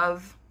to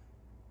love.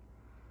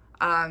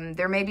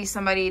 There may be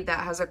somebody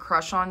that has a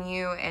crush on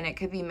you, and it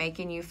could be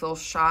making you feel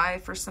shy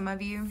for some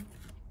of you.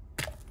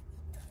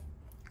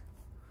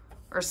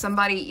 Or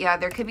somebody, yeah,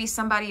 there could be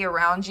somebody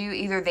around you.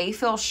 Either they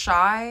feel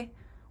shy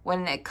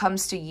when it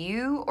comes to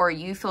you, or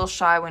you feel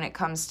shy when it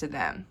comes to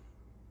them.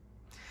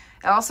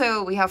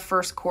 Also, we have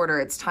first quarter.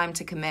 It's time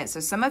to commit. So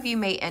some of you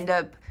may end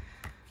up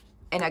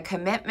in a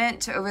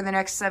commitment over the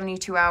next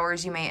 72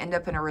 hours. You may end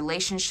up in a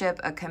relationship,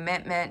 a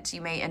commitment.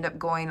 You may end up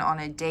going on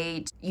a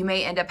date. You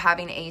may end up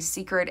having a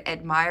secret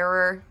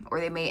admirer, or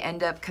they may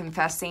end up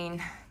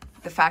confessing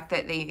the fact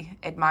that they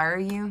admire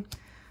you.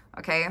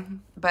 Okay,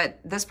 but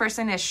this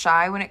person is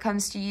shy when it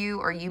comes to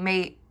you, or you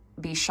may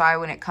be shy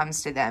when it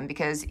comes to them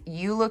because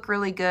you look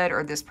really good,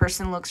 or this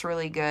person looks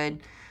really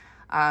good.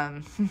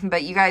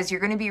 But you guys, you're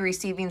going to be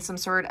receiving some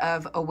sort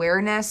of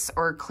awareness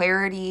or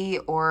clarity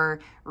or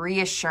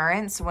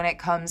reassurance when it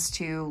comes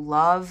to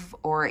love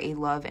or a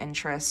love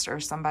interest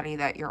or somebody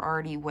that you're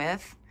already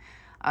with.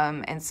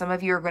 And some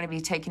of you are going to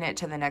be taking it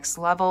to the next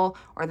level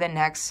or the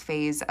next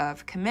phase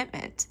of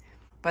commitment.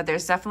 But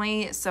there's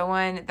definitely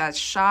someone that's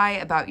shy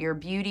about your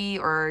beauty,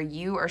 or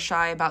you are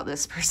shy about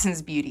this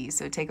person's beauty.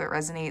 So take what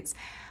resonates.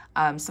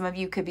 Some of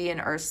you could be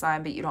an earth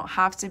sign, but you don't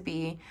have to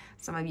be.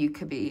 Some of you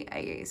could be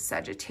a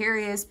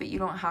Sagittarius, but you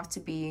don't have to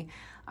be.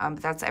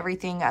 But that's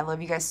everything. I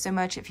love you guys so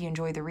much. If you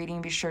enjoyed the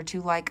reading, be sure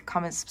to like,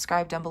 comment,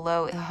 subscribe down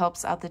below. It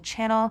helps out the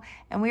channel.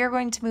 And we are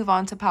going to move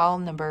on to pile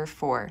number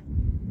 4.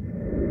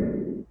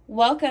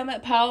 Welcome,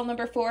 pile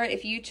number 4.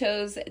 If you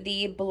chose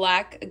the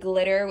black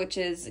glitter, which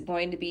is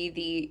going to be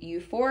the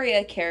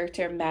Euphoria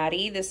character,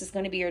 Maddie, this is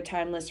going to be your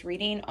timeless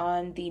reading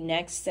on the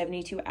next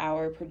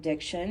 72-hour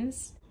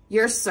predictions.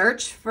 Your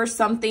search for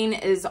something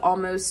is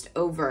almost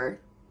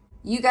over.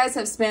 You guys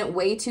have spent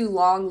way too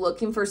long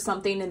looking for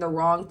something in the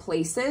wrong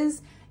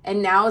places,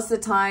 and now is the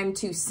time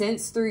to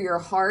sense through your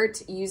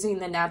heart using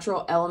the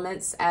natural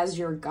elements as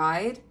your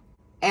guide.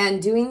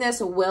 And doing this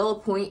will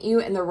point you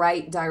in the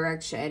right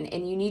direction,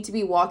 and you need to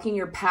be walking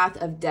your path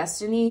of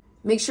destiny.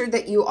 Make sure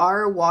that you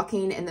are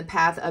walking in the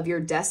path of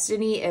your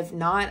destiny. If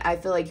not, I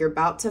feel like you're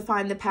about to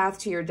find the path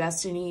to your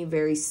destiny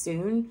very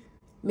soon.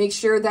 Make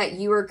sure that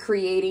you are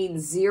creating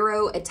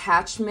zero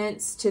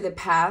attachments to the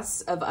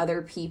paths of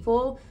other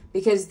people,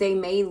 because they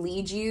may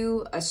lead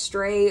you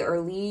astray or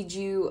lead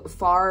you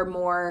far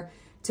more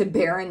to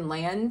barren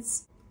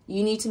lands.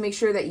 You need to make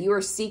sure that you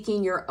are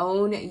seeking your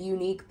own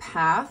unique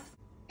path,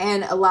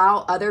 and allow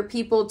other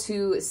people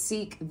to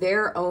seek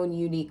their own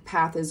unique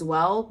path as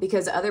well,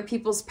 because other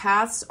people's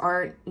paths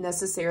aren't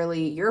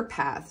necessarily your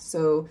path.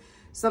 So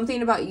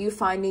something about you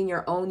finding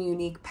your own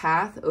unique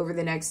path over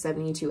the next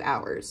 72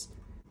 hours.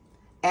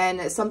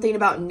 And something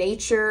about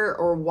nature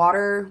or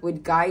water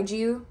would guide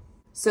you.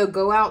 So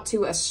go out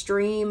to a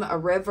stream, a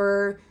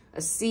river,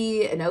 a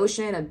sea, an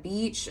ocean, a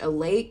beach, a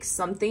lake,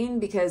 something,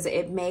 because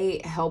it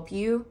may help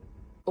you.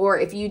 Or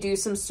if you do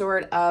some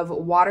sort of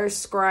water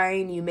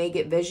scrying, you may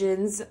get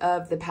visions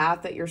of the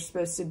path that you're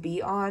supposed to be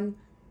on.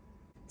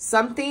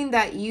 Something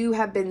that you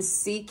have been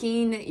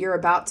seeking, you're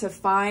about to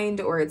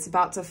find, or it's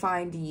about to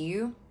find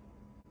you.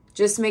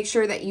 Just make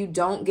sure that you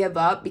don't give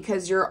up,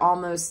 because you're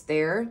almost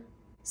there.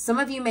 Some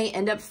of you may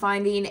end up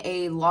finding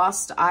a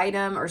lost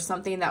item, or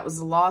something that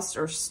was lost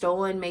or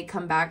stolen may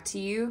come back to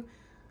you,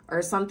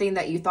 or something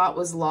that you thought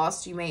was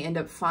lost you may end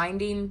up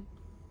finding.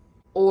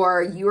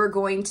 Or you are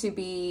going to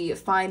be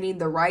finding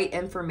the right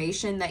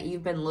information that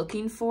you've been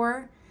looking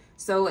for.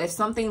 So if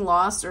something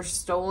lost or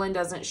stolen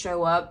doesn't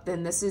show up,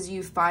 then this is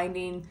you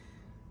finding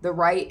the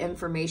right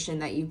information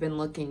that you've been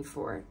looking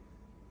for.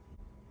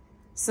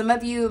 Some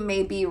of you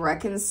may be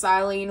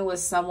reconciling with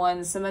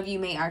someone. Some of you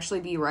may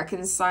actually be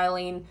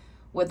reconciling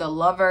with a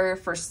lover.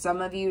 For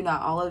some of you,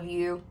 not all of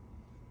you.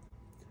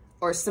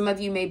 Or some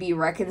of you may be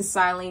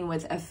reconciling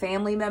with a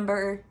family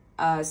member.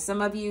 Some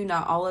of you,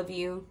 not all of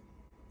you.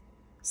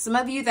 Some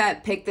of you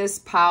that picked this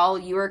pile,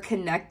 you are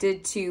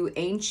connected to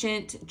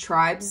ancient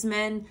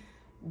tribesmen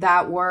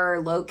that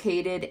were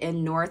located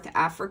in North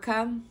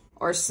Africa.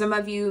 Or some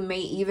of you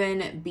may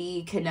even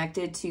be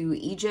connected to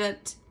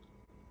Egypt.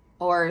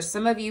 Or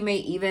some of you may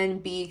even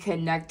be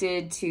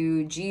connected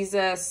to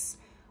Jesus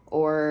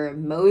or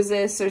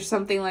Moses or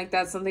something like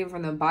that. Something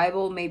from the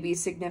Bible may be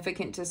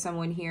significant to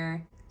someone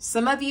here.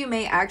 Some of you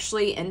may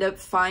actually end up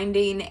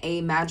finding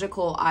a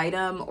magical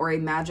item or a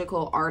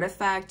magical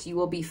artifact. You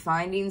will be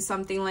finding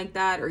something like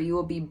that, or you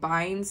will be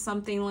buying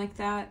something like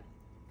that,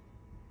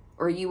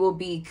 or you will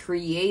be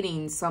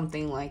creating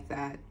something like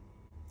that.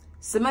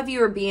 Some of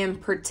you are being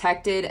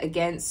protected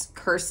against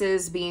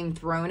curses being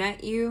thrown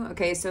at you.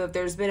 Okay, so if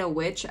there's been a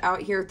witch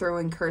out here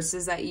throwing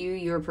curses at you,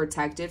 you're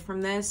protected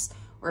from this.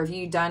 Or if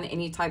you've done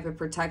any type of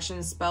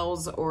protection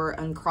spells or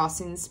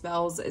uncrossing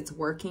spells, it's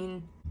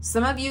working.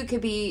 Some of you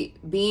could be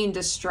being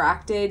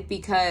distracted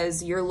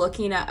because you're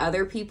looking at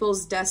other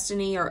people's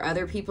destiny or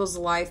other people's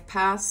life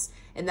paths,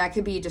 and that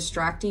could be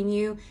distracting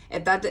you.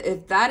 If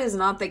that is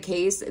not the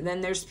case,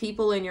 then there's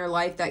people in your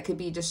life that could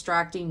be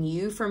distracting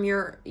you from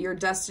your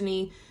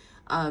destiny.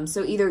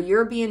 So either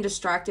you're being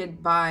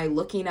distracted by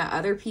looking at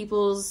other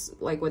people's,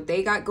 like what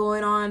they got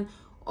going on,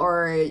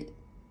 or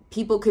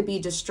people could be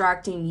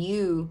distracting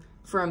you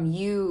from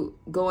you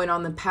going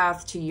on the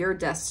path to your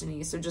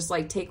destiny. So just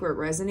like take what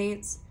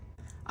resonates.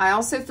 I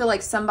also feel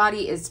like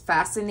somebody is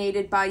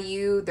fascinated by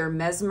you. They're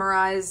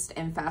mesmerized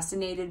and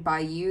fascinated by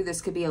you.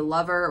 This could be a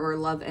lover or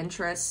love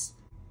interest.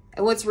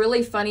 And what's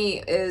really funny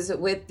is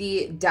with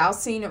the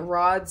Dowsing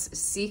Rods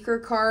Seeker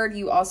card,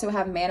 you also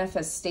have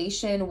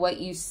manifestation. What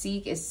you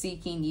seek is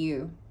seeking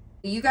you.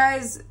 You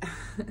guys,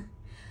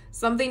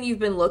 something you've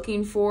been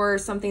looking for,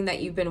 something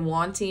that you've been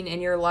wanting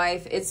in your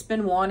life, it's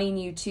been wanting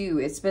you too.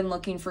 It's been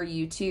looking for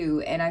you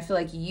too. And I feel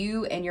like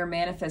you and your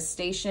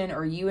manifestation,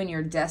 or you and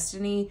your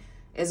destiny,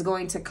 is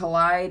going to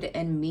collide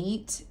and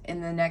meet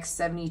in the next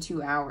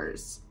 72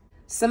 hours.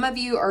 Some of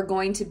you are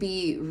going to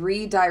be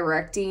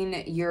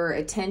redirecting your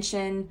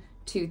attention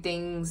to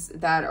things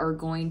that are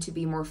going to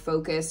be more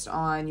focused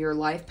on your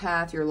life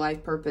path, your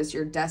life purpose,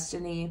 your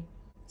destiny.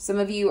 Some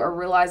of you are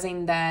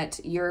realizing that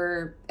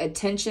your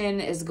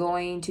attention is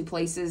going to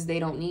places they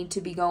don't need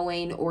to be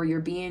going, or you're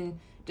being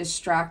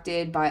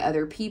distracted by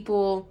other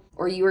people,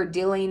 or you are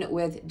dealing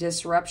with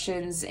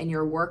disruptions in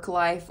your work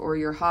life or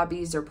your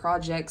hobbies or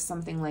projects,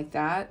 something like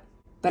that.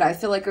 But I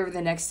feel like over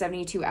the next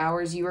 72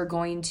 hours, you are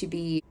going to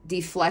be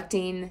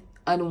deflecting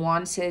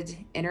unwanted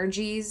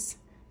energies,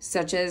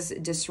 such as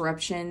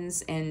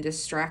disruptions and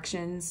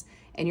distractions.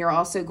 And you're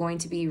also going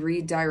to be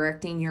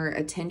redirecting your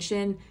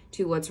attention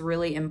to what's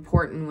really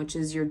important, which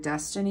is your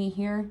destiny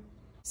here.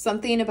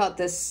 Something about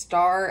this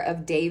Star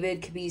of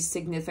David could be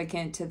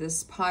significant to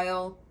this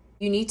pile.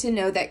 You need to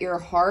know that your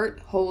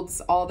heart holds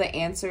all the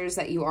answers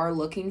that you are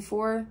looking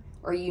for,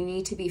 or you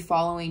need to be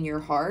following your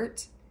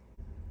heart.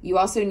 You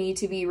also need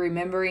to be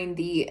remembering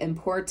the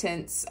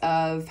importance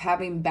of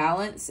having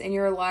balance in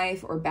your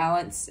life, or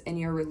balance in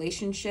your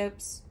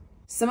relationships.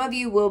 Some of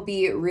you will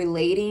be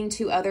relating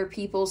to other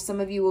people. Some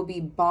of you will be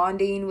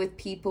bonding with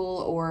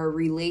people or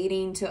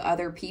relating to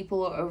other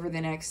people over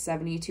the next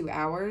 72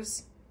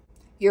 hours.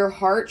 Your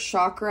heart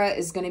chakra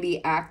is going to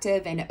be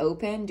active and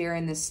open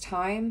during this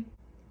time.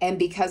 And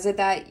because of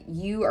that,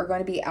 you are going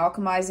to be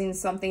alchemizing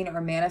something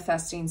or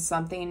manifesting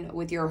something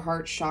with your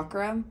heart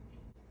chakra.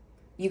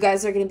 You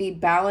guys are going to be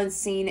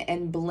balancing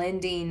and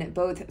blending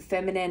both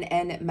feminine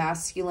and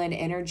masculine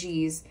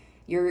energies.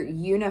 You're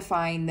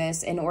unifying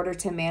this in order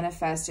to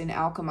manifest and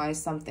alchemize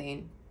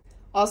something.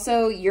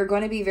 Also, you're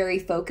going to be very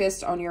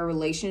focused on your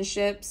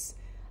relationships.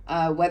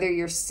 Whether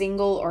you're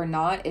single or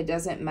not, it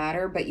doesn't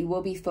matter, but you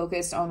will be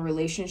focused on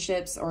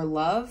relationships or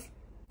love.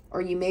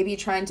 Or you may be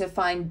trying to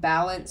find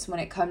balance when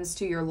it comes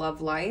to your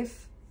love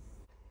life.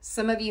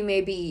 Some of you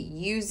may be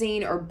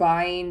using or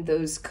buying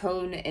those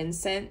cone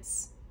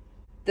incense.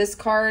 This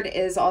card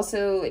is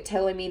also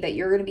telling me that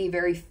you're going to be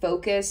very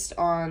focused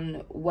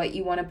on what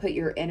you want to put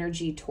your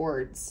energy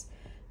towards.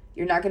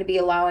 You're not going to be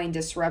allowing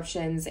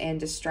disruptions and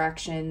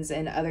distractions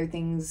and other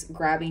things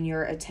grabbing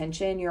your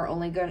attention. You're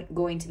only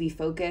going to be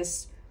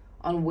focused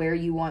on where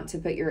you want to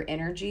put your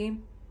energy.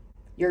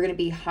 You're going to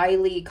be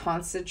highly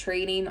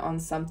concentrating on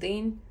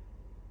something.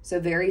 So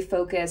very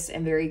focused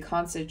and very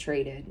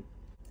concentrated.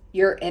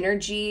 Your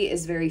energy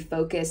is very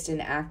focused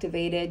and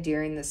activated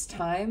during this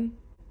time.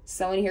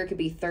 Someone here could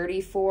be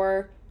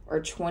 34 or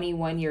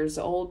 21 years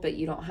old, but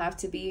you don't have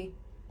to be.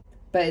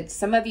 But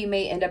some of you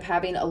may end up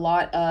having a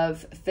lot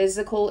of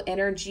physical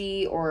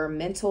energy or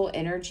mental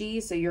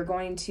energy. So you're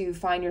going to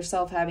find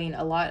yourself having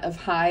a lot of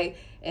high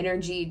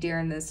energy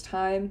during this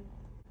time.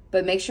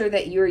 But make sure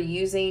that you're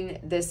using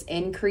this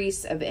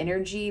increase of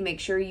energy. Make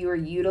sure you are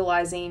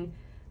utilizing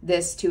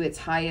this to its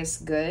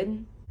highest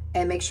good.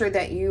 And make sure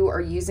that you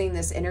are using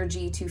this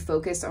energy to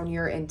focus on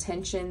your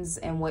intentions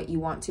and what you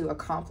want to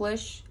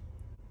accomplish.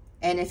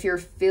 And if you're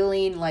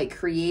feeling like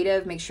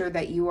creative, make sure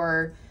that you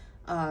are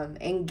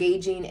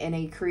engaging in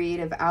a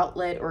creative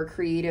outlet or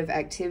creative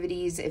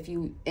activities if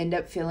you end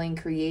up feeling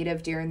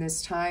creative during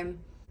this time.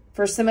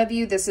 For some of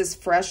you, this is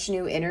fresh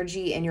new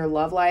energy in your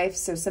love life.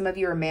 So some of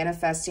you are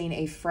manifesting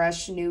a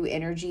fresh new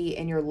energy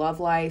in your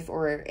love life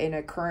or in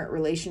a current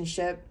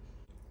relationship.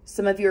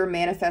 Some of you are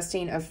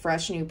manifesting a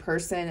fresh new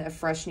person, a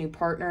fresh new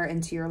partner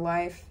into your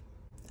life.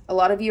 A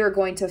lot of you are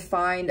going to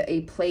find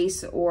a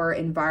place or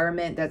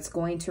environment that's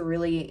going to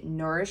really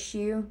nourish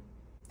you.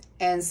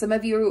 And some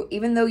of you,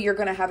 even though you're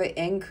going to have an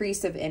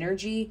increase of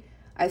energy,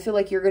 I feel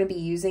like you're going to be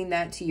using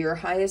that to your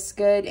highest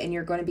good, and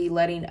you're going to be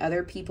letting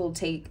other people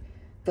take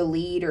the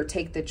lead or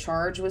take the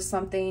charge with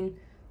something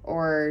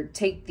or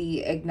take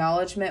the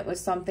acknowledgement with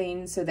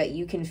something so that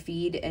you can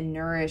feed and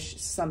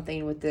nourish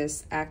something with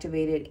this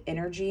activated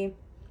energy.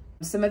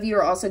 Some of you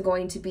are also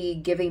going to be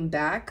giving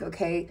back,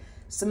 okay?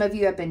 Some of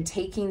you have been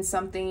taking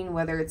something,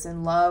 whether it's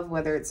in love,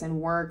 whether it's in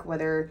work,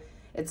 whether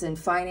it's in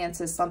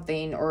finances,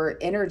 something, or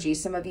energy.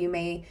 Some of you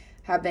may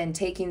have been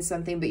taking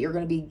something, but you're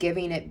going to be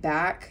giving it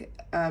back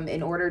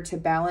in order to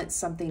balance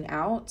something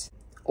out.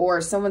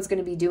 Or someone's going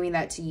to be doing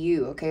that to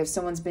you, okay? If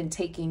someone's been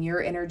taking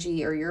your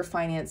energy or your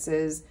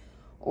finances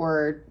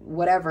or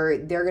whatever,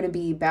 they're going to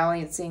be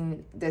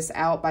balancing this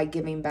out by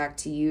giving back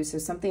to you. So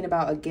something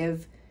about a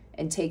give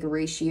and take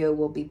ratio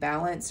will be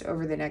balanced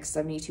over the next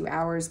 72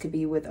 hours. Could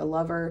be with a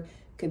lover,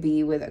 could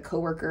be with a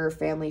coworker,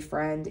 family,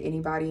 friend,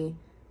 anybody.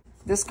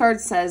 This card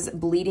says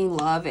bleeding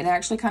love, and it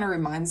actually kind of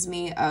reminds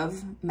me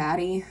of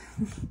Maddie.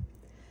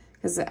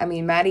 Because, I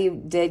mean, Maddie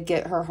did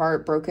get her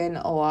heart broken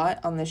a lot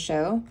on the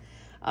show.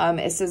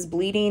 It says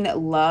bleeding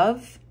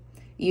love.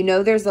 You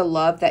know there's a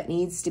love that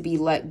needs to be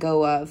let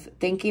go of.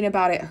 Thinking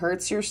about it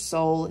hurts your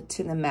soul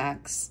to the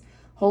max.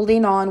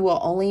 Holding on will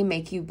only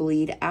make you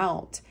bleed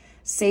out.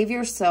 Save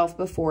yourself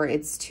before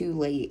it's too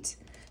late.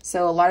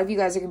 So a lot of you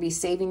guys are going to be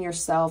saving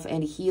yourself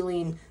and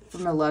healing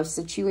from a love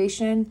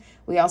situation.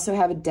 We also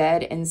have a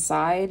dead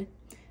inside.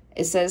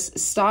 It says,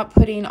 stop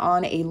putting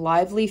on a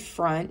lively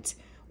front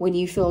when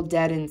you feel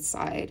dead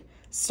inside.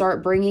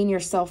 Start bringing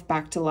yourself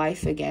back to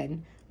life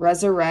again.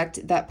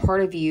 Resurrect that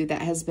part of you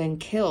that has been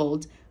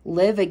killed.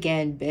 Live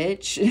again,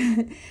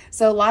 bitch.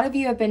 So a lot of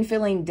you have been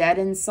feeling dead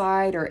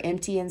inside or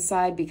empty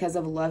inside because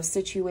of a love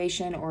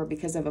situation or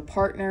because of a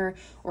partner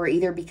or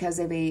either because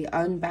of a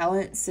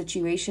unbalanced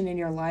situation in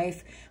your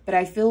life. But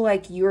I feel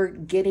like you're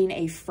getting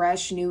a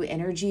fresh new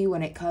energy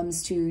when it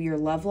comes to your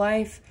love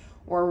life,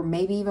 or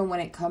maybe even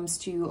when it comes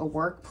to a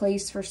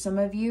workplace for some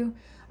of you.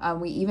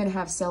 We even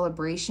have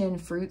celebration,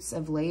 fruits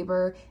of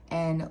labor,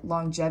 and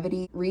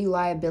longevity,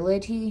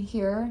 reliability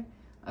here.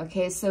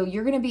 Okay, so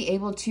you're going to be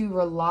able to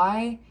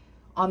rely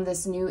on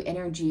this new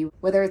energy,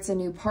 whether it's a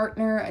new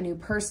partner, a new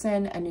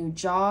person, a new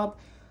job,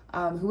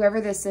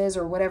 whoever this is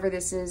or whatever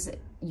this is,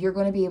 you're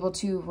going to be able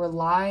to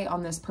rely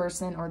on this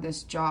person or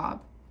this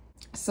job.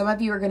 Some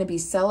of you are going to be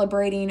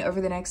celebrating over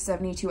the next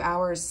 72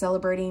 hours,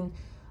 celebrating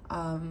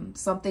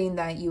something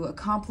that you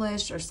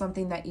accomplished or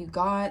something that you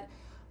got,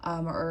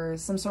 or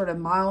some sort of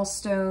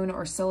milestone,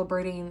 or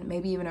celebrating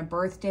maybe even a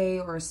birthday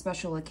or a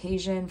special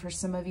occasion for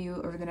some of you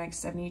over the next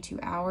 72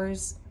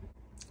 hours.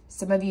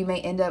 Some of you may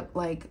end up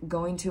like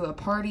going to a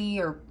party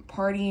or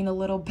partying a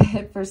little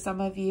bit for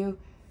some of you.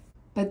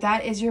 But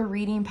that is your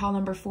reading, pile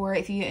number 4.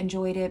 If you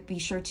enjoyed it, be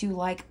sure to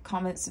like,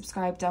 comment,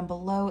 subscribe down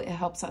below. It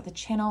helps out the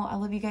channel. I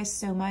love you guys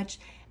so much.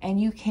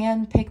 And you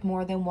can pick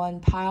more than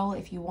one pile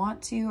if you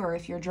want to, or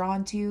if you're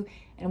drawn to.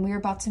 And we're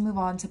about to move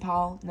on to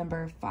pile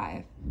number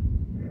 5.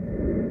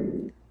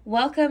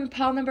 Welcome,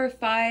 pile number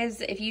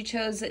 5s. If you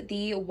chose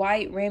the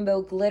white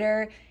rainbow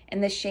glitter in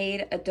the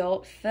shade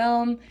Adult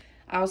Film.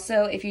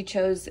 Also, if you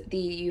chose the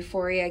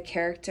Euphoria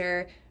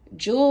character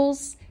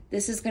Jules,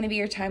 this is going to be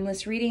your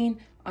timeless reading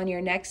on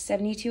your next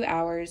 72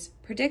 hours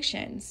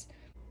predictions.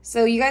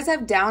 So you guys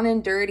have down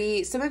and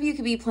dirty. Some of you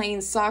could be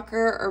playing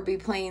soccer or be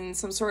playing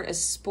some sort of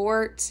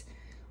sport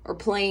or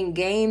playing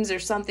games or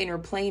something, or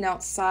playing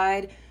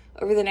outside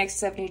over the next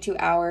 72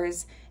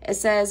 hours. It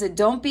says,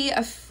 don't be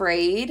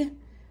afraid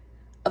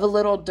of a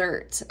little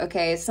dirt.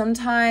 Okay,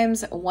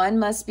 sometimes one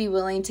must be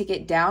willing to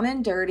get down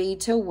and dirty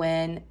to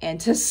win and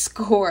to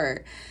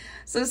score.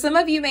 So some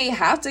of you may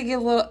have to get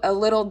a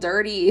little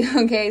dirty,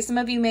 okay? Some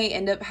of you may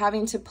end up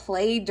having to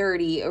play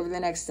dirty over the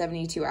next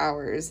 72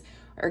 hours,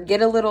 or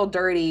get a little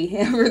dirty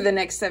over the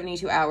next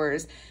 72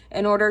 hours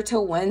in order to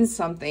win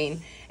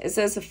something. It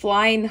says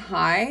flying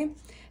high.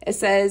 It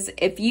says,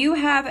 if you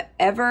have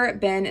ever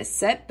been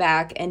set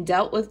back and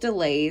dealt with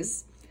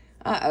delays,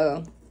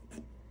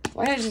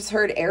 why did I just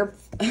heard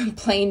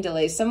airplane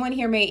delays? Someone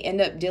here may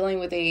end up dealing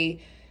with a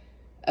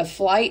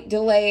flight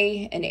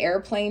delay, an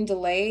airplane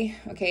delay,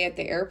 okay, at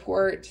the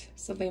airport.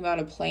 Something about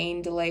a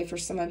plane delay for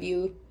some of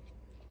you.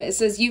 It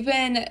says you've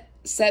been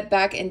set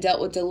back and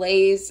dealt with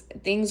delays.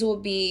 Things will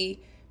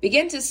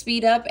begin to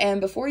speed up,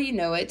 and before you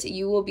know it,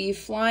 you will be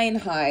flying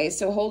high.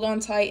 So hold on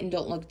tight and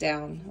don't look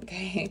down,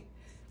 okay?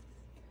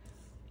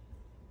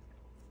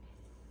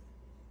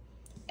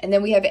 And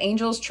then we have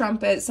Angel's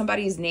Trumpet.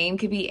 Somebody's name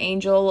could be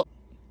Angel,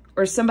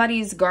 or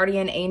somebody's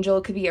guardian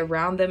angel could be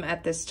around them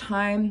at this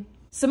time.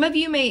 Some of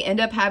you may end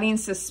up having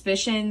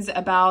suspicions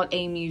about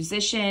a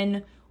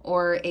musician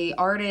or a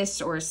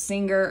artist or a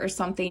singer or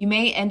something. You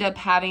may end up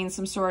having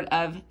some sort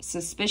of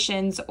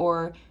suspicions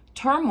or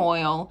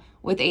turmoil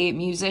with a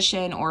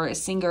musician or a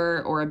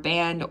singer or a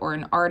band or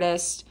an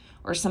artist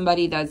or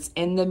somebody that's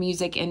in the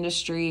music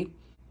industry.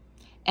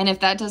 And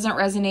if that doesn't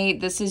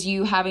resonate, this is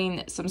you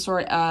having some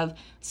sort of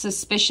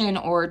suspicion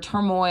or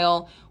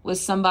turmoil with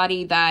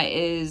somebody that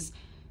is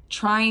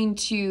trying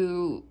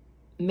to,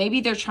 maybe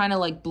they're trying to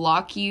like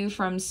block you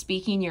from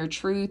speaking your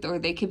truth, or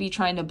they could be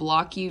trying to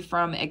block you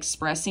from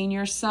expressing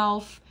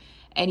yourself.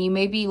 And you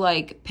may be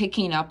like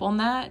picking up on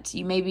that.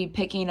 You may be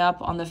picking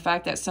up on the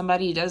fact that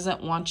somebody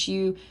doesn't want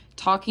you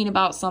talking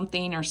about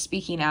something or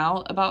speaking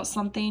out about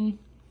something.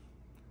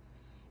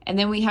 And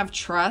then we have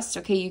trust.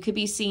 Okay, you could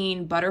be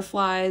seeing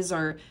butterflies,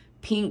 or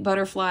pink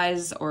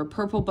butterflies, or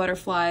purple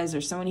butterflies,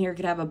 or someone here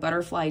could have a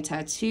butterfly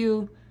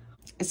tattoo.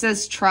 It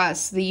says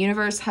trust. The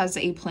universe has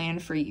a plan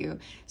for you.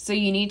 So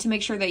you need to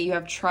make sure that you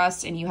have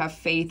trust and you have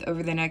faith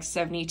over the next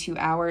 72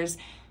 hours.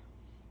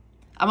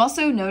 I'm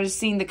also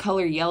noticing the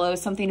color yellow.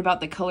 Something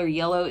about the color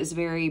yellow is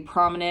very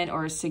prominent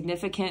or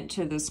significant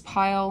to this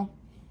pile.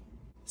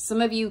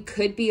 Some of you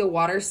could be a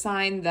water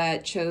sign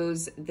that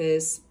chose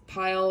this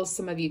pile.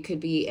 Some of you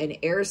could be an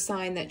air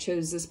sign that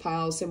chose this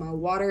pile. So my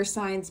water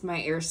signs,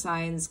 my air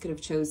signs could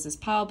have chose this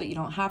pile, but you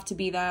don't have to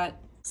be that.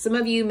 Some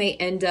of you may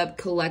end up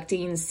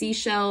collecting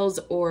seashells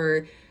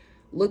or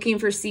looking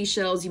for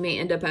seashells. You may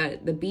end up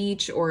at the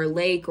beach or a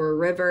lake or a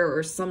river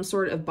or some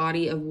sort of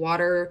body of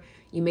water.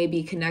 You may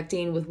be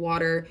connecting with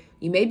water.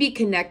 You may be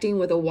connecting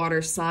with a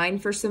water sign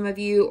for some of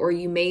you, or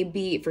you may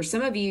be, for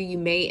some of you, you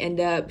may end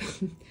up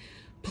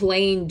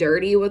playing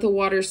dirty with a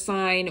water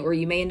sign, or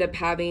you may end up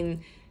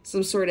having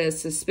some sort of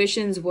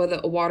suspicions with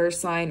a water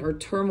sign, or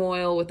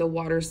turmoil with a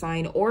water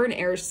sign or an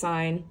air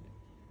sign.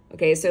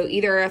 Okay, so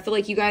either I feel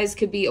like you guys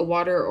could be a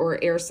water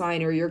or air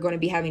sign, or you're going to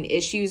be having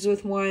issues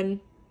with one.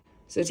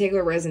 So take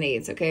what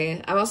resonates, okay?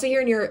 I'm also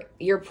hearing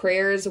your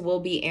prayers will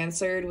be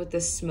answered with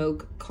the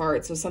smoke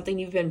card. So something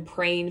you've been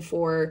praying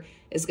for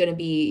is going to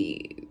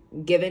be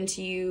given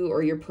to you,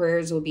 or your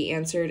prayers will be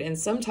answered in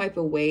some type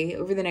of way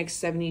over the next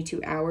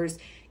 72 hours.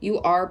 You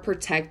are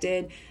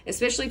protected,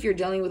 especially if you're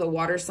dealing with a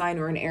water sign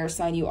or an air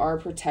sign, you are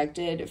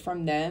protected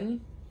from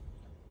them.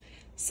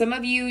 Some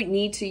of you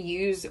need to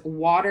use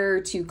water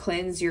to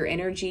cleanse your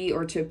energy,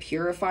 or to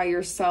purify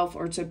yourself,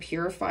 or to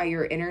purify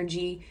your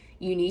energy.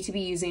 You need to be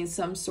using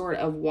some sort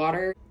of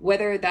water,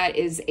 whether that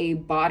is a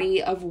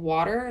body of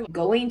water,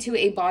 going to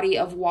a body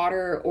of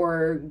water,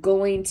 or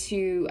going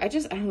to, I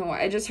don't know,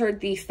 I just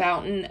heard the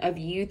Fountain of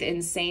Youth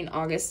in St.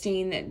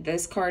 Augustine.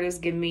 This card is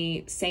giving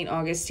me St.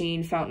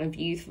 Augustine, Fountain of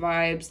Youth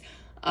vibes.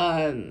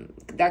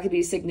 That could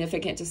be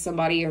significant to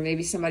somebody, or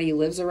maybe somebody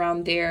lives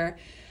around there.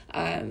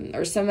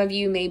 Or some of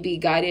you may be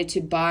guided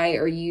to buy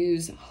or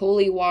use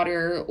holy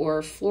water,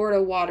 or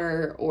Florida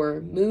water,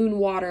 or moon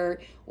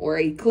water, or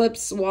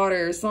eclipse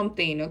water, or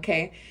something,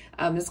 okay?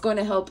 It's going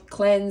to help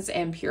cleanse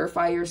and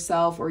purify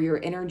yourself or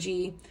your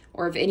energy.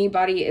 Or if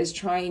anybody is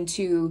trying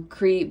to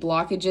create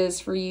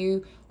blockages for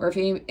you, or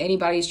if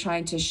anybody's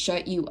trying to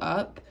shut you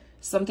up,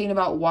 something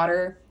about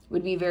water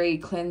would be very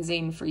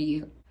cleansing for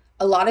you.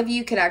 A lot of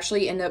you could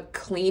actually end up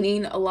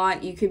cleaning a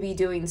lot. You could be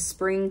doing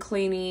spring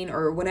cleaning,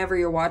 or whenever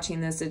you're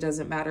watching this, it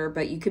doesn't matter,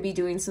 but you could be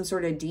doing some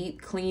sort of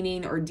deep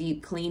cleaning, or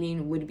deep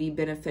cleaning would be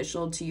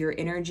beneficial to your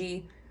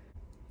energy.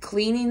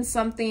 Cleaning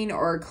something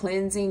or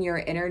cleansing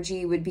your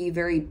energy would be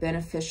very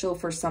beneficial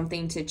for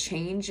something to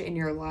change in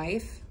your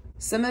life.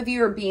 Some of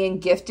you are being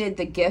gifted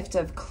the gift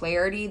of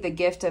clarity, the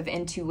gift of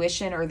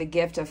intuition, or the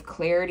gift of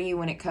clarity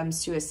when it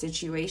comes to a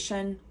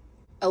situation.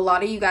 A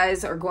lot of you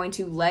guys are going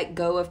to let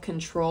go of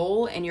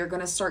control, and you're going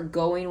to start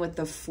going with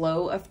the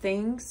flow of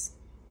things.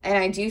 And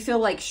I do feel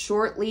like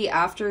shortly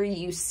after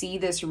you see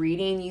this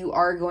reading, you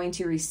are going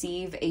to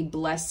receive a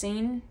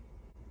blessing.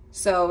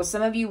 So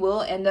some of you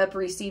will end up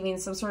receiving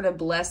some sort of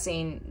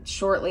blessing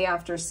shortly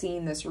after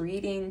seeing this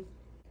reading.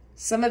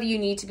 Some of you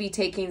need to be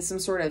taking some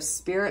sort of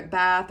spirit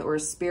bath or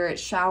spirit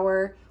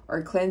shower,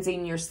 or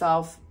cleansing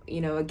yourself,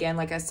 you know, again,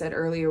 like I said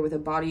earlier, with a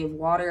body of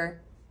water.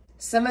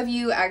 Some of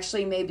you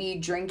actually may be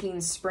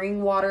drinking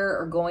spring water,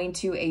 or going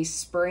to a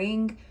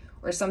spring,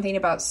 or something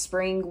about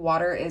spring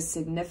water is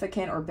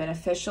significant or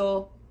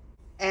beneficial.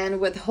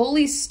 And with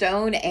holy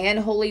stone and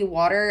holy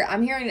water,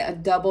 I'm hearing a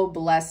double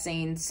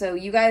blessing. So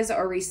you guys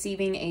are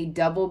receiving a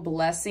double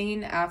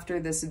blessing after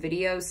this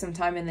video.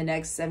 Sometime in the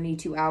next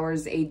 72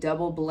 hours, a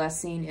double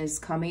blessing is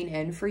coming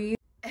in for you.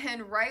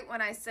 And right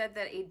when I said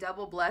that a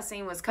double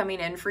blessing was coming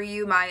in for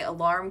you, my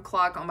alarm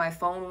clock on my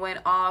phone went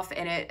off,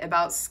 and it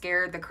about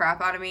scared the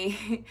crap out of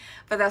me.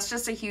 But that's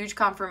just a huge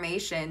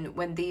confirmation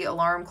when the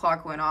alarm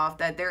clock went off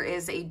that there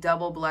is a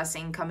double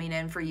blessing coming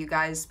in for you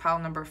guys, pile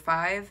number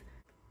 5.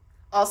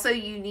 Also,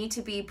 you need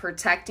to be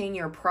protecting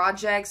your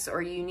projects,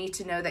 or you need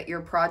to know that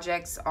your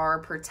projects are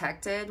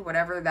protected,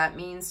 whatever that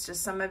means to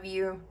some of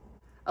you.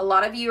 A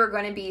lot of you are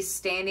going to be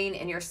standing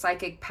in your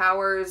psychic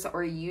powers,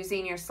 or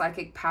using your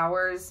psychic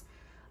powers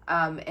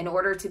in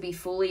order to be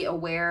fully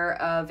aware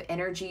of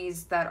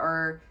energies that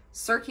are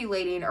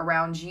circulating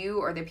around you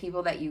or the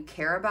people that you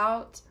care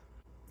about.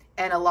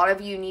 And a lot of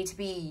you need to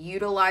be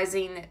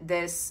utilizing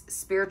this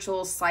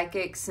spiritual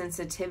psychic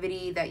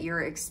sensitivity that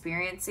you're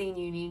experiencing.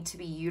 You need to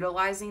be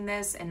utilizing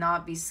this and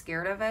not be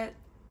scared of it.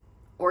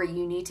 Or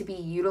you need to be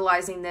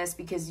utilizing this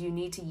because you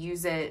need to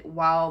use it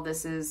while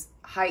this is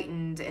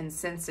heightened and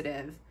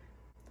sensitive.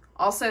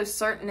 Also,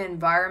 certain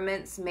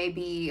environments may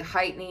be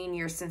heightening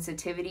your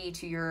sensitivity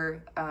to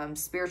your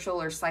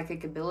spiritual or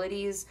psychic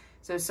abilities.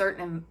 So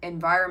certain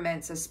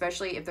environments,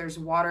 especially if there's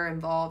water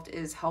involved,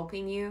 is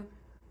helping you.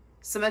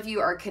 Some of you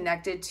are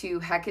connected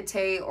to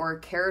Hecate or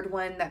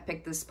Caradwen that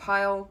picked this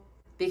pile,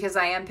 because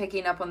I am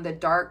picking up on the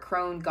dark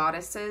crone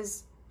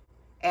goddesses.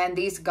 And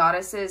these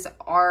goddesses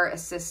are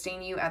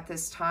assisting you at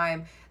this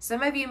time.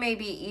 Some of you may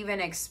be even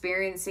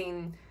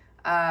experiencing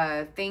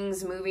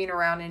things moving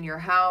around in your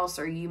house,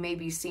 or you may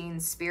be seeing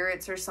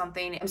spirits or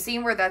something. I'm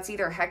seeing where that's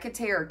either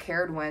Hecate or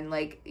Caradwen.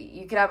 Like,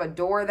 you could have a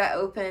door that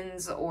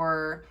opens,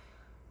 or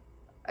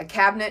a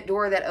cabinet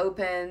door that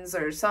opens,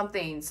 or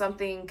something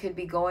could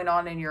be going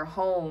on in your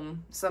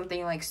home,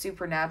 something like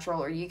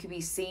supernatural. Or you could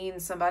be seeing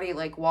somebody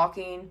like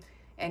walking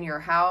in your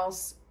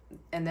house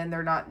and then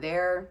they're not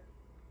there.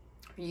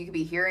 Or you could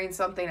be hearing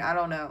something, I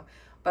don't know.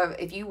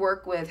 But if you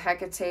work with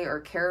Hecate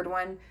or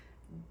Caradwen,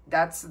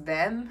 that's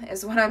them,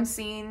 is what I'm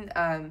seeing.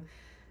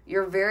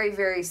 You're very,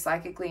 very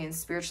psychically and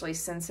spiritually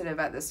sensitive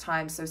at this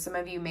time. So some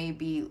of you may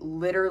be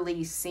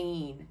literally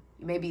seeing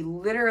You may be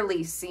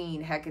literally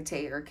seeing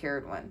Hecate or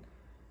Caradwen.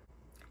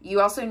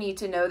 You also need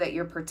to know that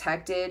you're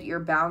protected. Your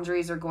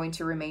boundaries are going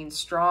to remain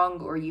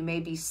strong, or you may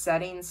be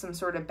setting some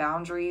sort of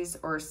boundaries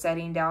or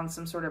setting down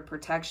some sort of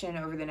protection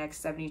over the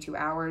next 72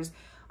 hours.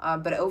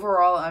 But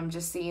overall, I'm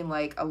just seeing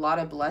like a lot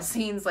of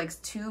blessings, like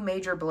 2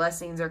 major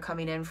blessings are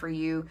coming in for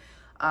you,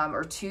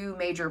 or 2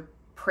 major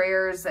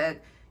prayers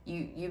that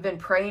you've been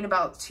praying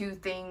about 2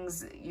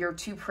 things. Your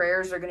 2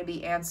 prayers are going to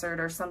be answered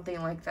or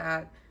something like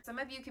that. Some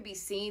of you could be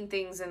seeing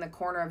things in the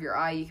corner of your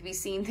eye. You could be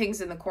seeing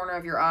things in the corner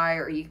of your eye,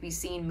 or you could be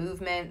seeing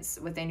movements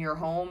within your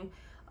home.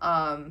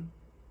 And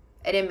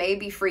it may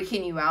be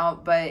freaking you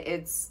out, but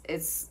it's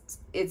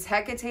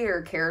Hecate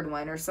or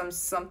Caradwen or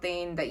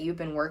something that you've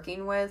been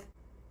working with.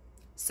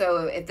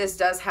 So if this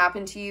does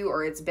happen to you,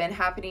 or it's been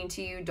happening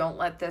to you, don't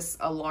let this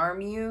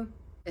alarm you.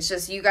 It's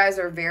just you guys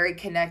are very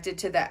connected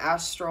to the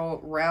astral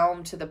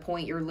realm to the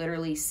point you're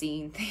literally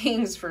seeing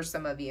things for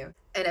some of you.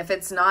 And if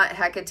it's not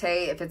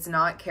Hecate, if it's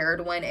not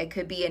Caradwen, it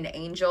could be an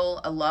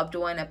angel, a loved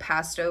one, a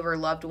passed over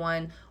loved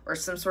one, or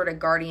some sort of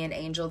guardian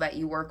angel that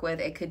you work with.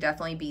 It could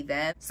definitely be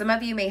them. Some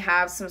of you may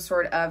have some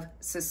sort of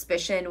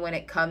suspicion when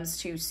it comes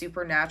to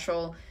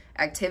supernatural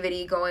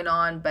activity going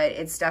on, but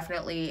it's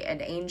definitely an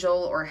angel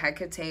or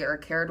Hecate or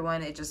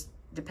Caradwen. It just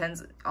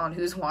depends on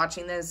who's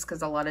watching this,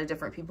 because a lot of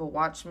different people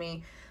watch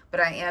me, but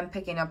I am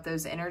picking up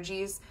those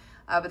energies.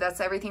 But that's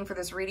everything for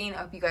this reading. I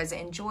hope you guys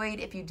enjoyed.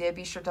 If you did,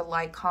 be sure to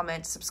like,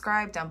 comment,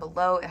 subscribe down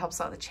below. It helps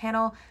out the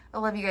channel. I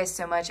love you guys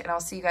so much, and I'll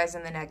see you guys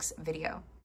in the next video.